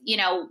that's,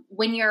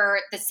 when you're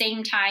at the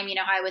same time,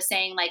 how I was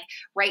saying, like,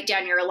 write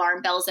down your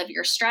alarm bells of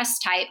your stress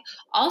type.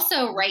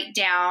 Also write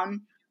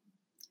down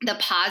the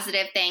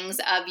positive things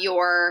of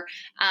your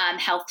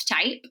health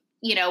type.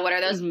 What are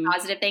those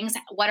positive things?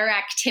 What are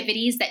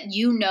activities that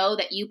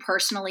that you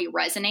personally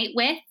resonate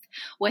with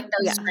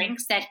those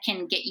strengths that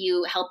can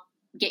help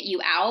get you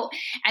out?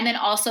 And then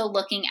also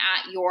looking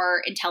at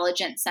your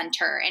intelligence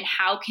center and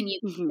how can you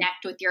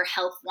connect with your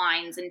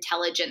Healthline's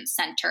intelligence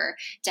center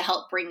to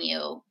help bring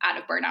you out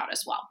of burnout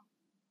as well.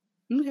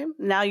 Okay.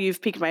 Now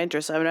you've piqued my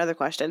interest. So I have another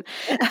question.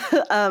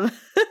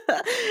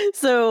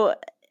 So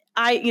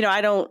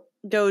I don't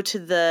go to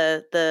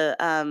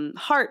the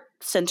heart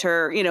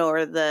center,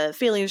 or the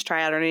feelings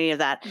triad or any of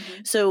that.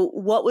 So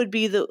what would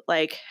be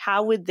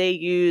how would they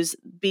use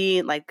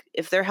being like,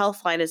 if their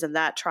Healthline is in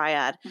that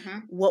triad,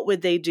 what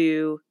would they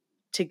do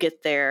to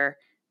get there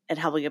and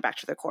helping get back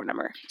to their core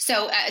number?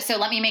 So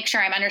let me make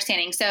sure I'm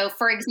understanding. So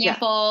for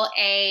example,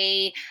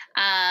 a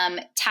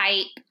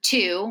type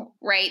 2,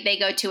 right? They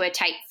go to a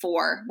type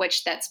 4,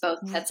 which that's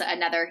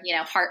another,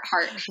 heart.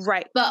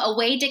 Right. But a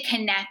way to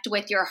connect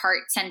with your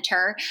heart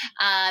center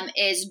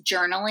is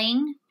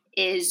journaling.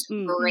 Is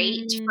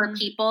great for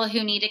people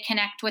who need to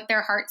connect with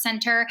their heart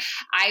center.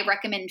 I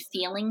recommend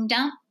feeling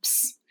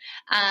dumps.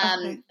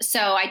 So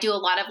I do a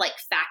lot of like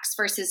facts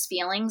versus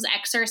feelings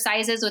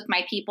exercises with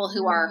my people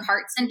who are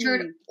heart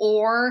centered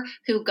or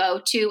who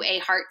go to a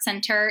heart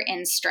center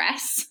in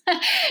stress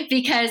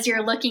because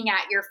you're looking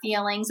at your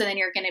feelings and then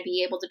you're going to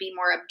be able to be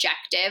more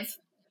objective,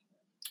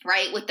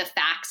 right, with the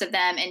facts of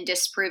them and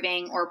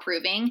disproving or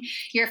proving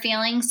your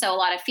feelings. So a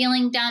lot of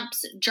feeling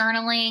dumps,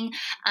 journaling,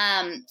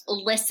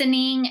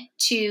 listening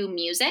to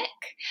music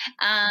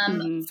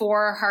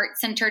for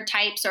heart-centered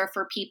types or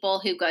for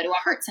people who go to a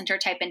heart-centered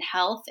type in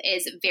health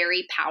is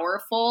very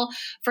powerful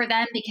for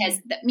them because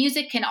the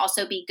music can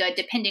also be good,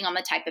 depending on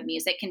the type of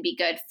music, can be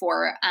good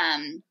for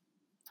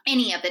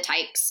any of the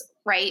types.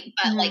 Right.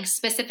 But like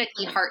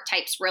specifically heart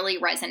types really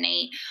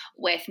resonate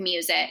with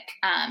music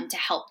to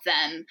help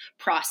them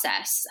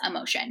process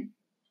emotion.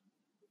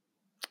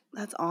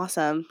 That's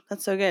awesome.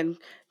 That's so good.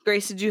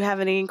 Grace, did you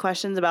have any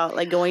questions about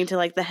like going to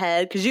like the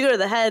head? Because you go to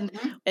the head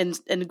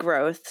and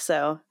growth.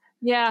 So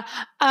yeah.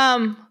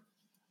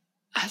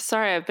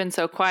 Sorry, I've been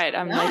so quiet.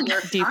 I'm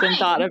deep in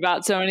thought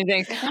about so many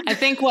things. I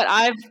think what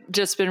I've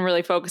just been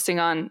really focusing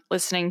on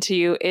listening to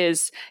you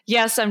is,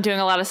 yes, I'm doing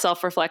a lot of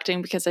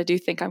self-reflecting because I do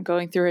think I'm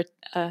going through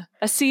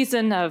a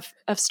season of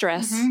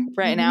stress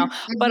right now.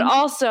 But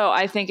also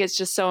I think it's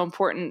just so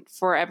important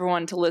for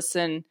everyone to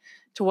listen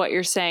to what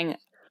you're saying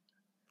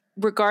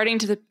regarding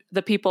to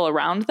the people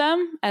around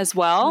them as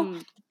well.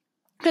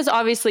 Because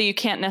obviously you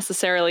can't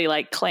necessarily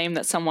like claim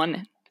that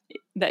someone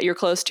that you're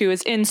close to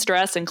is in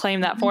stress and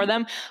claim that for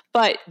them.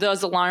 But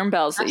those alarm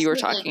bells that you were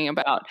talking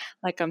about,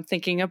 like I'm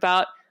thinking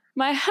about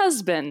my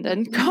husband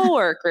and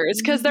coworkers,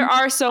 because there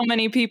are so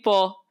many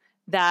people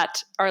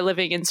that are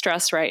living in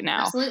stress right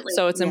now.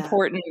 So it's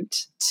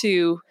important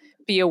to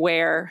be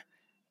aware.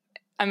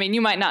 I mean,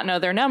 you might not know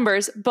their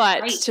numbers,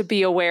 but to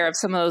be aware of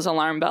some of those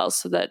alarm bells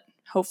so that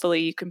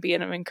hopefully you can be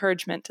an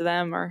encouragement to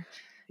them or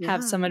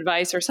have some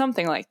advice or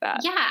something like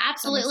that. Yeah,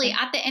 absolutely.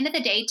 At the end of the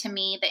day, to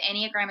me, the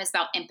Enneagram is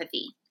about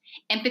empathy.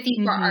 Empathy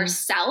for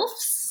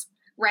ourselves,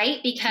 right?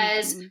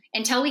 Because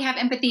until we have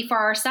empathy for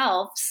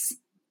ourselves,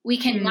 we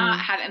cannot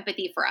have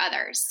empathy for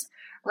others,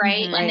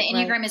 right? And the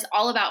Enneagram is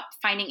all about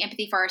finding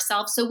empathy for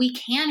ourselves so we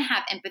can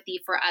have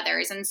empathy for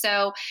others. And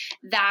so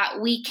that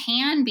we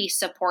can be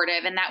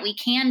supportive and that we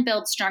can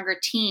build stronger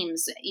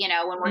teams,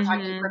 when we're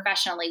talking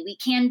professionally, we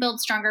can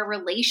build stronger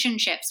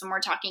relationships when we're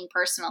talking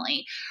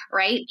personally,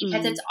 right?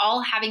 Because it's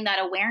all having that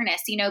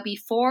awareness,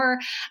 before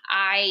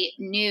I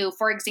knew,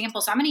 for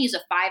example, so I'm going to use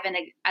a 5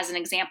 as an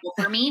example.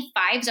 For me,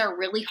 5s are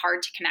really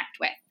hard to connect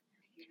with.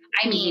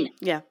 I mean,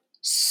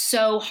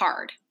 so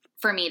hard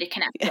for me to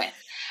connect with.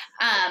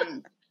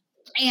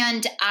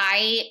 And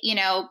I,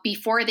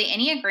 before the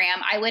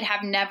Enneagram, I would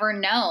have never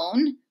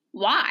known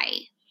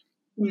why,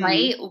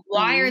 right?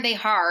 Why are they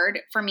hard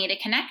for me to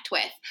connect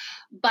with?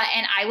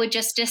 And I would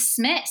just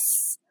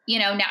dismiss,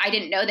 now I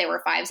didn't know they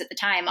were 5s at the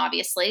time,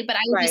 obviously, but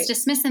I would just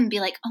dismiss them and be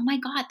like, oh my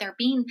God, they're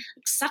being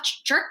like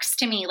such jerks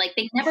to me. Like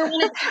they never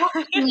want to talk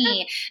to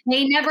me.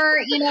 They never,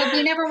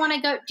 they never want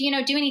to go,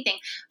 do anything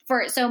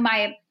so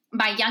my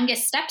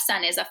youngest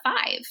stepson is a 5.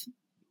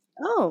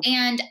 Oh.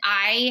 And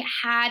I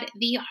had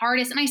the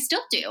hardest, and I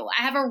still do.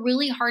 I have a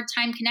really hard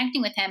time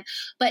connecting with him.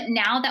 But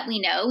now that we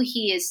know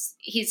he's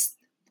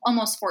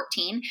almost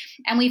 14,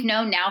 and we've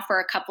known now for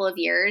a couple of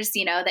years,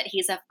 that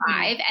he's a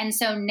 5. And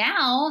so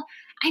now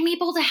I'm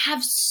able to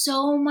have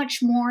so much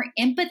more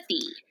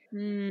empathy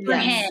for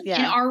him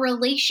in our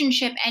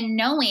relationship and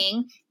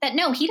knowing that,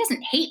 no, he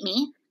doesn't hate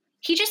me.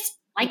 He just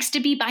likes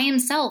to be by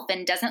himself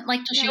and doesn't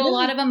like to show a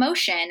lot of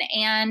emotion.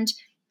 And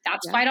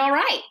that's quite all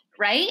right.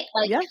 right?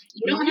 Like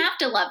you don't have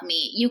to love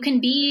me. You can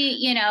be,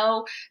 you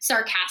know,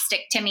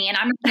 sarcastic to me and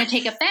I'm not going to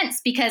take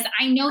offense because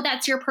I know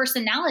that's your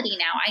personality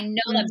now. I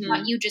know that's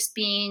not you just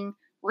being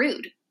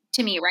rude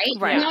to me,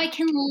 right? Now I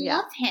can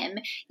love him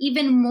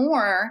even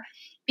more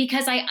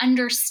because I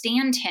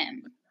understand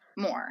him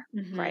more.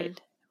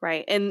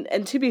 Right. And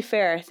to be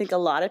fair, I think a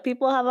lot of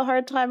people have a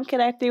hard time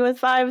connecting with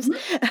fives.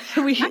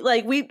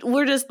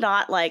 We're just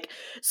not like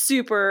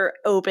super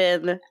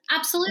open,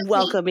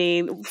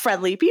 welcoming,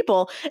 friendly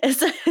people.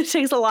 It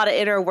takes a lot of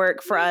inner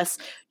work for us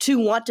to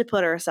want to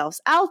put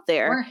ourselves out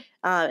there.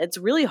 It's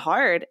really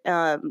hard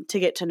to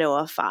get to know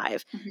a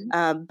five.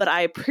 But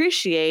I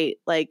appreciate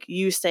like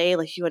you say,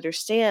 like you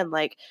understand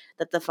like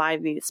that the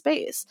five needs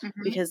space,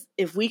 because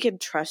if we can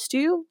trust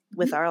you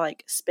with our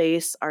like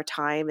space, our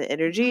time and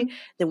energy,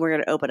 then we're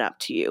going to open up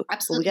to you.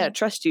 Absolutely. But we got to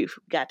trust you.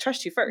 We got to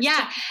trust you first.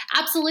 Yeah,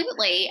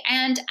 absolutely.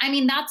 And I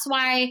mean, that's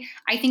why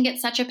I think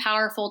it's such a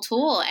powerful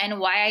tool and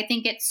why I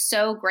think it's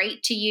so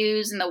great to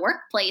use in the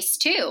workplace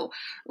too,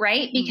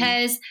 right?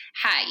 Because,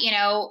 you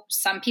know,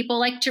 some people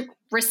like to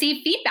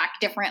receive feedback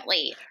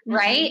differently,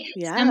 right?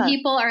 Some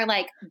people are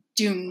like,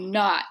 do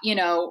not, you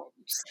know,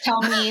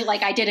 tell me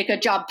like I did a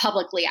good job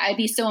publicly. I'd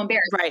be so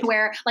embarrassed.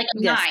 Where like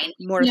a 9,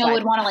 you know,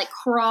 would want to like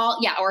crawl,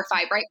 or a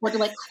 5, right? Would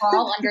like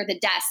crawl under the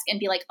desk and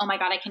be like, oh my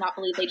God, I cannot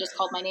believe they just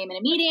called my name in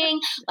a meeting.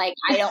 Like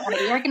I don't want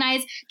to be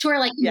recognized. To where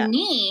like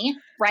me,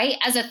 right?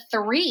 As a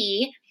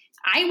 3,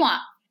 I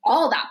want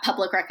all that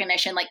public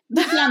recognition, like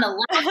put me on the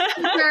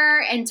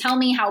loudspeaker and tell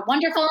me how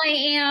wonderful I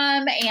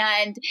am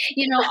and,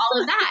 you know,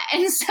 all of that.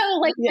 And so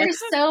like, there's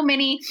so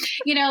many,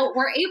 you know,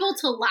 we're able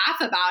to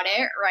laugh about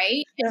it.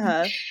 Right.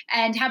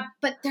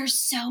 But there's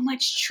so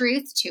much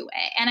truth to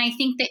it. And I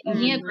think that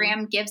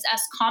Enneagram gives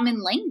us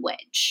common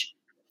language.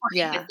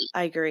 Empathy,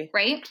 I agree.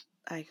 Right.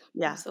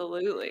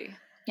 Absolutely.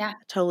 Yeah.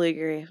 Totally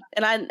agree.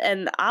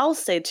 And I'll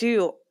say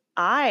too,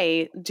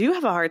 I do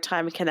have a hard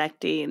time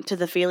connecting to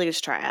the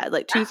feelings triad,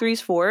 like 2,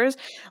 3s, 4s.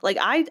 Like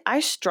I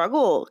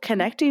struggle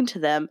connecting to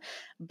them,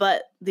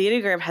 but the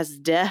Enneagram has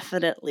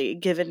definitely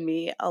given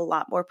me a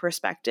lot more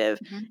perspective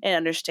and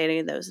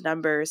understanding those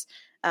numbers.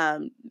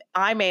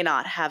 I may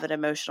not have an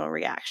emotional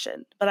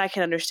reaction, but I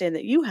can understand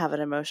that you have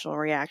an emotional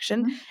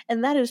reaction,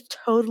 and that is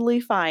totally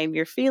fine.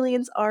 Your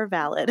feelings are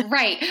valid.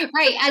 Right.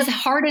 As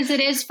hard as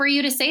it is for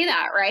you to say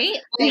that, right?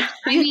 Like,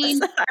 I mean,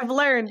 I've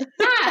learned.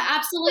 Yeah,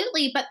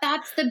 absolutely. But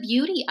that's the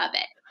beauty of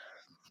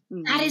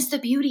it. That is the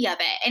beauty of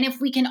it. And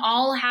if we can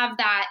all have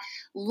that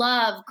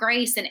love,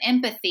 grace, and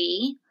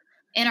empathy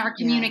in our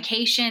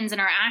communications and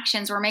our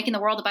actions, we're making the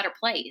world a better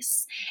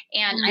place.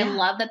 And I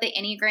love that the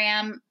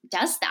Enneagram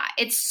does that.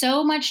 It's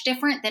so much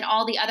different than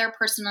all the other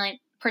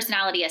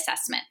personality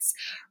assessments,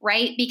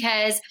 right?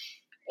 Because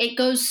it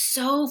goes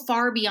so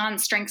far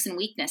beyond strengths and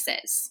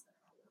weaknesses.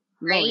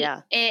 Right. Oh,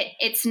 yeah.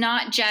 It's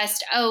not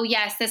just, oh,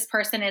 yes, this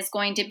person is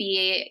going to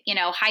be, you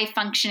know, high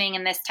functioning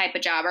in this type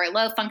of job or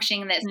low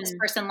functioning in this. This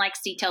person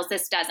likes details.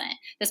 This doesn't.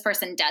 This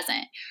person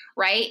doesn't.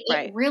 Right.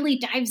 It really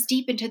dives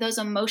deep into those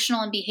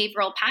emotional and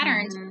behavioral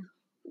patterns,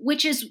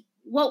 which is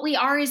what we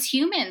are as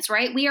humans.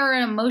 Right. We are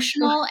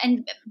emotional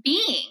and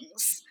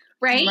beings.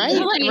 Right.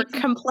 Like, we're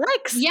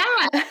complex. Yeah.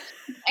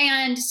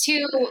 And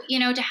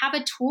to have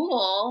a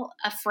tool,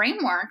 a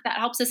framework that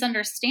helps us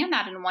understand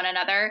that in one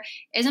another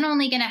isn't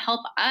only going to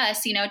help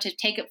us, you know, to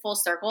take it full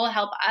circle,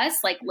 help us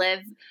like live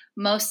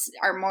most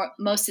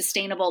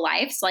sustainable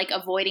lives, like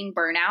avoiding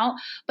burnout,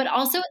 but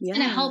also it's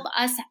going to help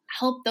us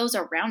help those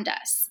around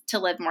us to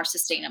live more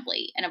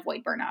sustainably and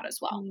avoid burnout as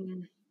well.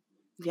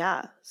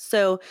 Yeah.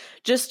 So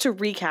just to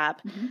recap,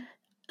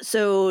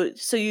 So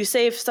you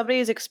say if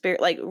somebody's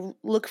like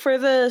look for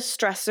the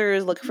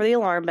stressors, look for the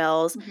alarm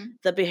bells,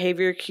 the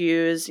behavior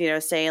cues, you know,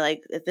 saying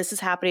like, if this is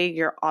happening,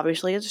 you're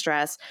obviously in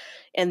stress.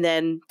 And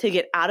then to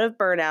get out of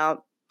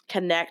burnout,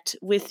 connect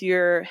with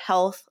your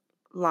health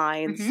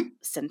lines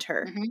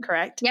center,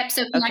 correct? Yep.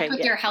 So connect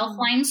with your health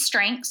line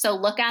strength. So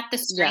look at the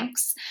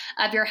strengths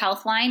of your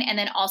health line and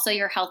then also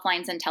your health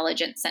line's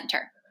intelligence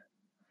center.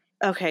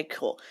 Okay,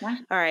 cool. Yeah.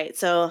 All right.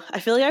 So I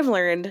feel like I've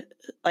learned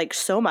like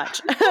so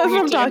much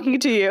from talking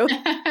to you.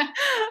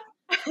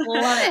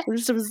 Love it. I'm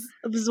just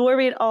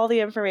absorbing all the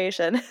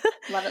information.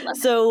 Love it.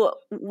 So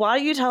why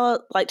don't you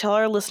tell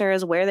our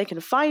listeners where they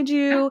can find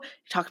you,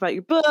 talk about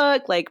your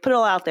book, like put it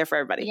all out there for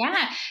everybody.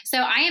 Yeah. So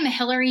I am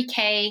Hillary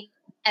K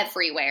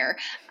everywhere.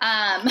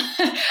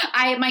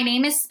 My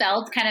name is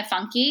spelled kind of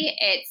funky.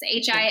 It's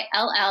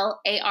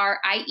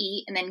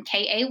HILLARIE and then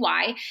KAY.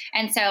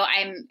 And so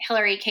I'm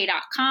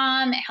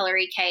HillaryK.com,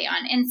 Hillary K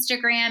on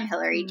Instagram,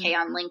 Hillary K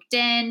on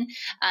LinkedIn,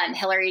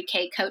 Hillary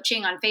K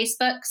Coaching on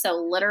Facebook. So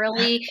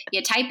literally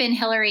you type in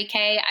Hillary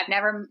K. I've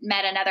never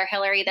met another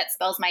Hillary that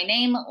spells my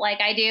name like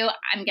I do.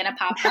 I'm going to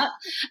pop up.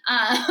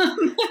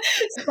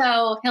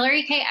 So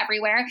Hillary K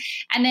everywhere.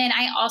 And then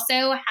I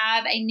also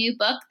have a new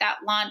book that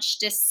launched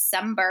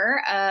December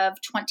of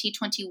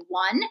 2021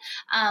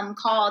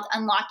 called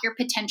Unlock Your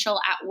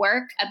Potential at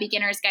Work, a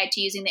beginner's guide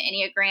to using the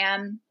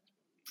Enneagram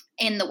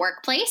in the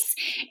workplace.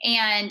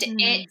 And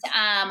it,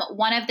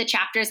 one of the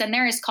chapters in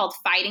there is called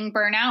Fighting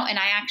Burnout. And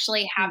I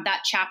actually have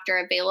that chapter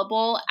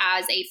available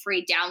as a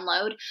free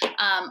download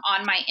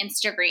on my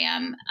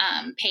Instagram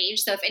page.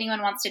 So if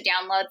anyone wants to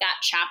download that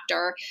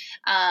chapter,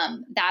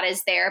 that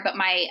is there. But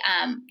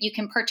you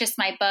can purchase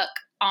my book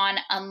on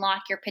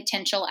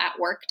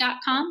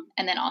unlockyourpotentialatwork.com.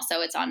 And then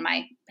also it's on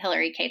my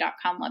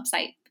HillaryK.com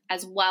website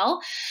as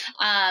well.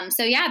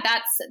 So yeah,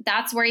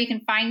 that's where you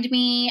can find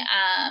me.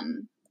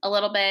 A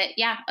little bit.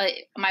 Yeah.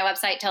 My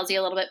website tells you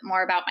a little bit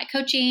more about my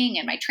coaching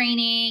and my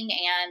training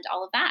and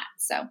all of that.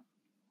 So.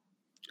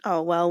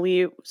 Oh, well,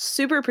 we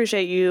super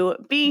appreciate you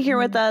being here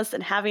with us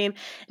and having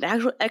an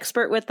actual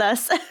expert with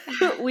us.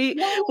 we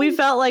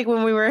felt like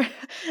when we were,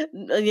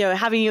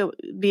 having you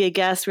be a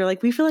guest, we were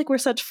like, we feel like we're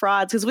such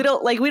frauds because we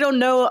don't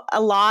know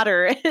a lot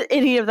or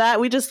any of that.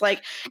 We just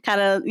like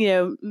kind of,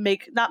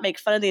 not make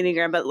fun of the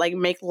Enneagram, but like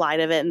make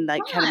light of it and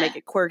like kind of make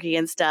it quirky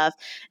and stuff.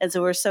 And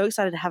so we're so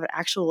excited to have an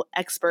actual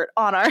expert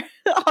on our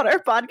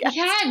podcast.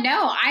 Yeah,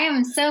 no, I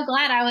am so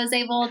glad I was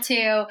able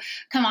to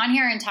come on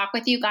here and talk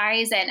with you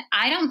guys. And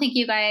I don't think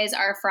you guys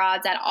are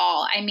frauds at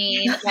all. I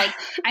mean, like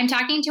I'm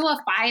talking to a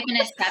 5 and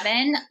a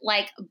 7,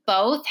 like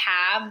both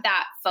have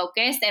that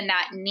focus and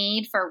that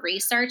need for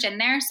research in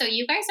there. So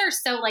you guys are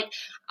so like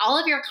all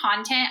of your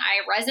content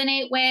I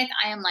resonate with.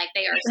 I am like,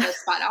 they are so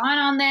spot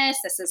on this.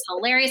 This is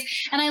hilarious.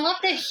 And I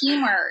love the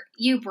humor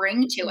you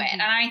bring to it.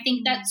 And I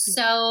think that's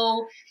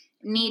so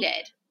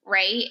needed,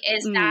 right?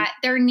 Is that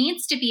there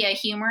needs to be a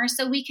humor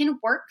so we can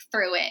work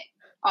through it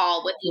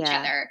all with each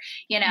other,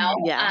 Yeah.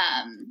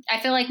 I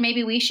feel like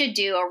maybe we should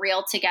do a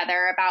reel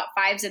together about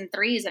 5s and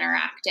 3s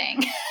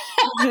interacting.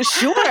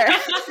 Sure.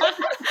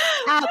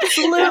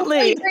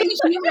 Absolutely. Bring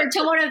humor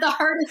to one of the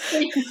hardest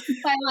things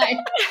in my life.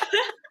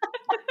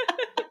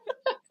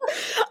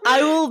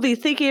 I will be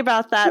thinking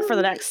about that for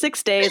the next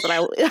 6 days, and I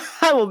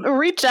will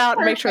reach out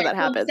and make sure that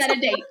happens. We'll set a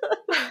date.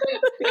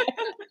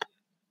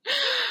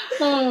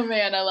 Oh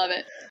man, I love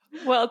it.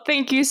 Well,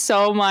 thank you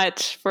so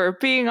much for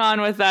being on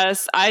with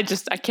us. I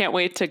can't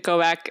wait to go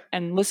back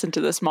and listen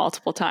to this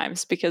multiple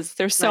times because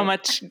there's so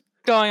much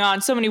going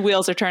on. So many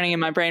wheels are turning in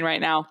my brain right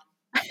now.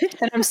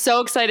 And I'm so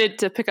excited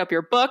to pick up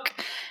your book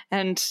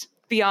and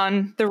be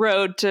on the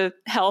road to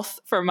health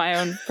for my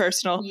own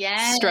personal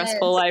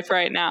stressful life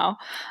right now.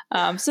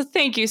 So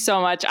thank you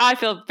so much. I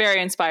feel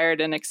very inspired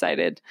and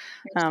excited.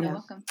 You're so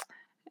welcome.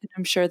 And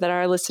I'm sure that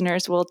our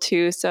listeners will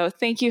too. So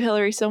thank you,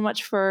 Hillary, so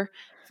much for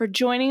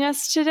joining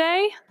us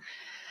today.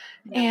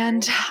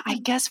 And I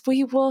guess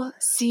we will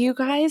see you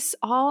guys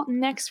all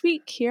next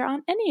week here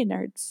on Ennea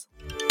Nerds.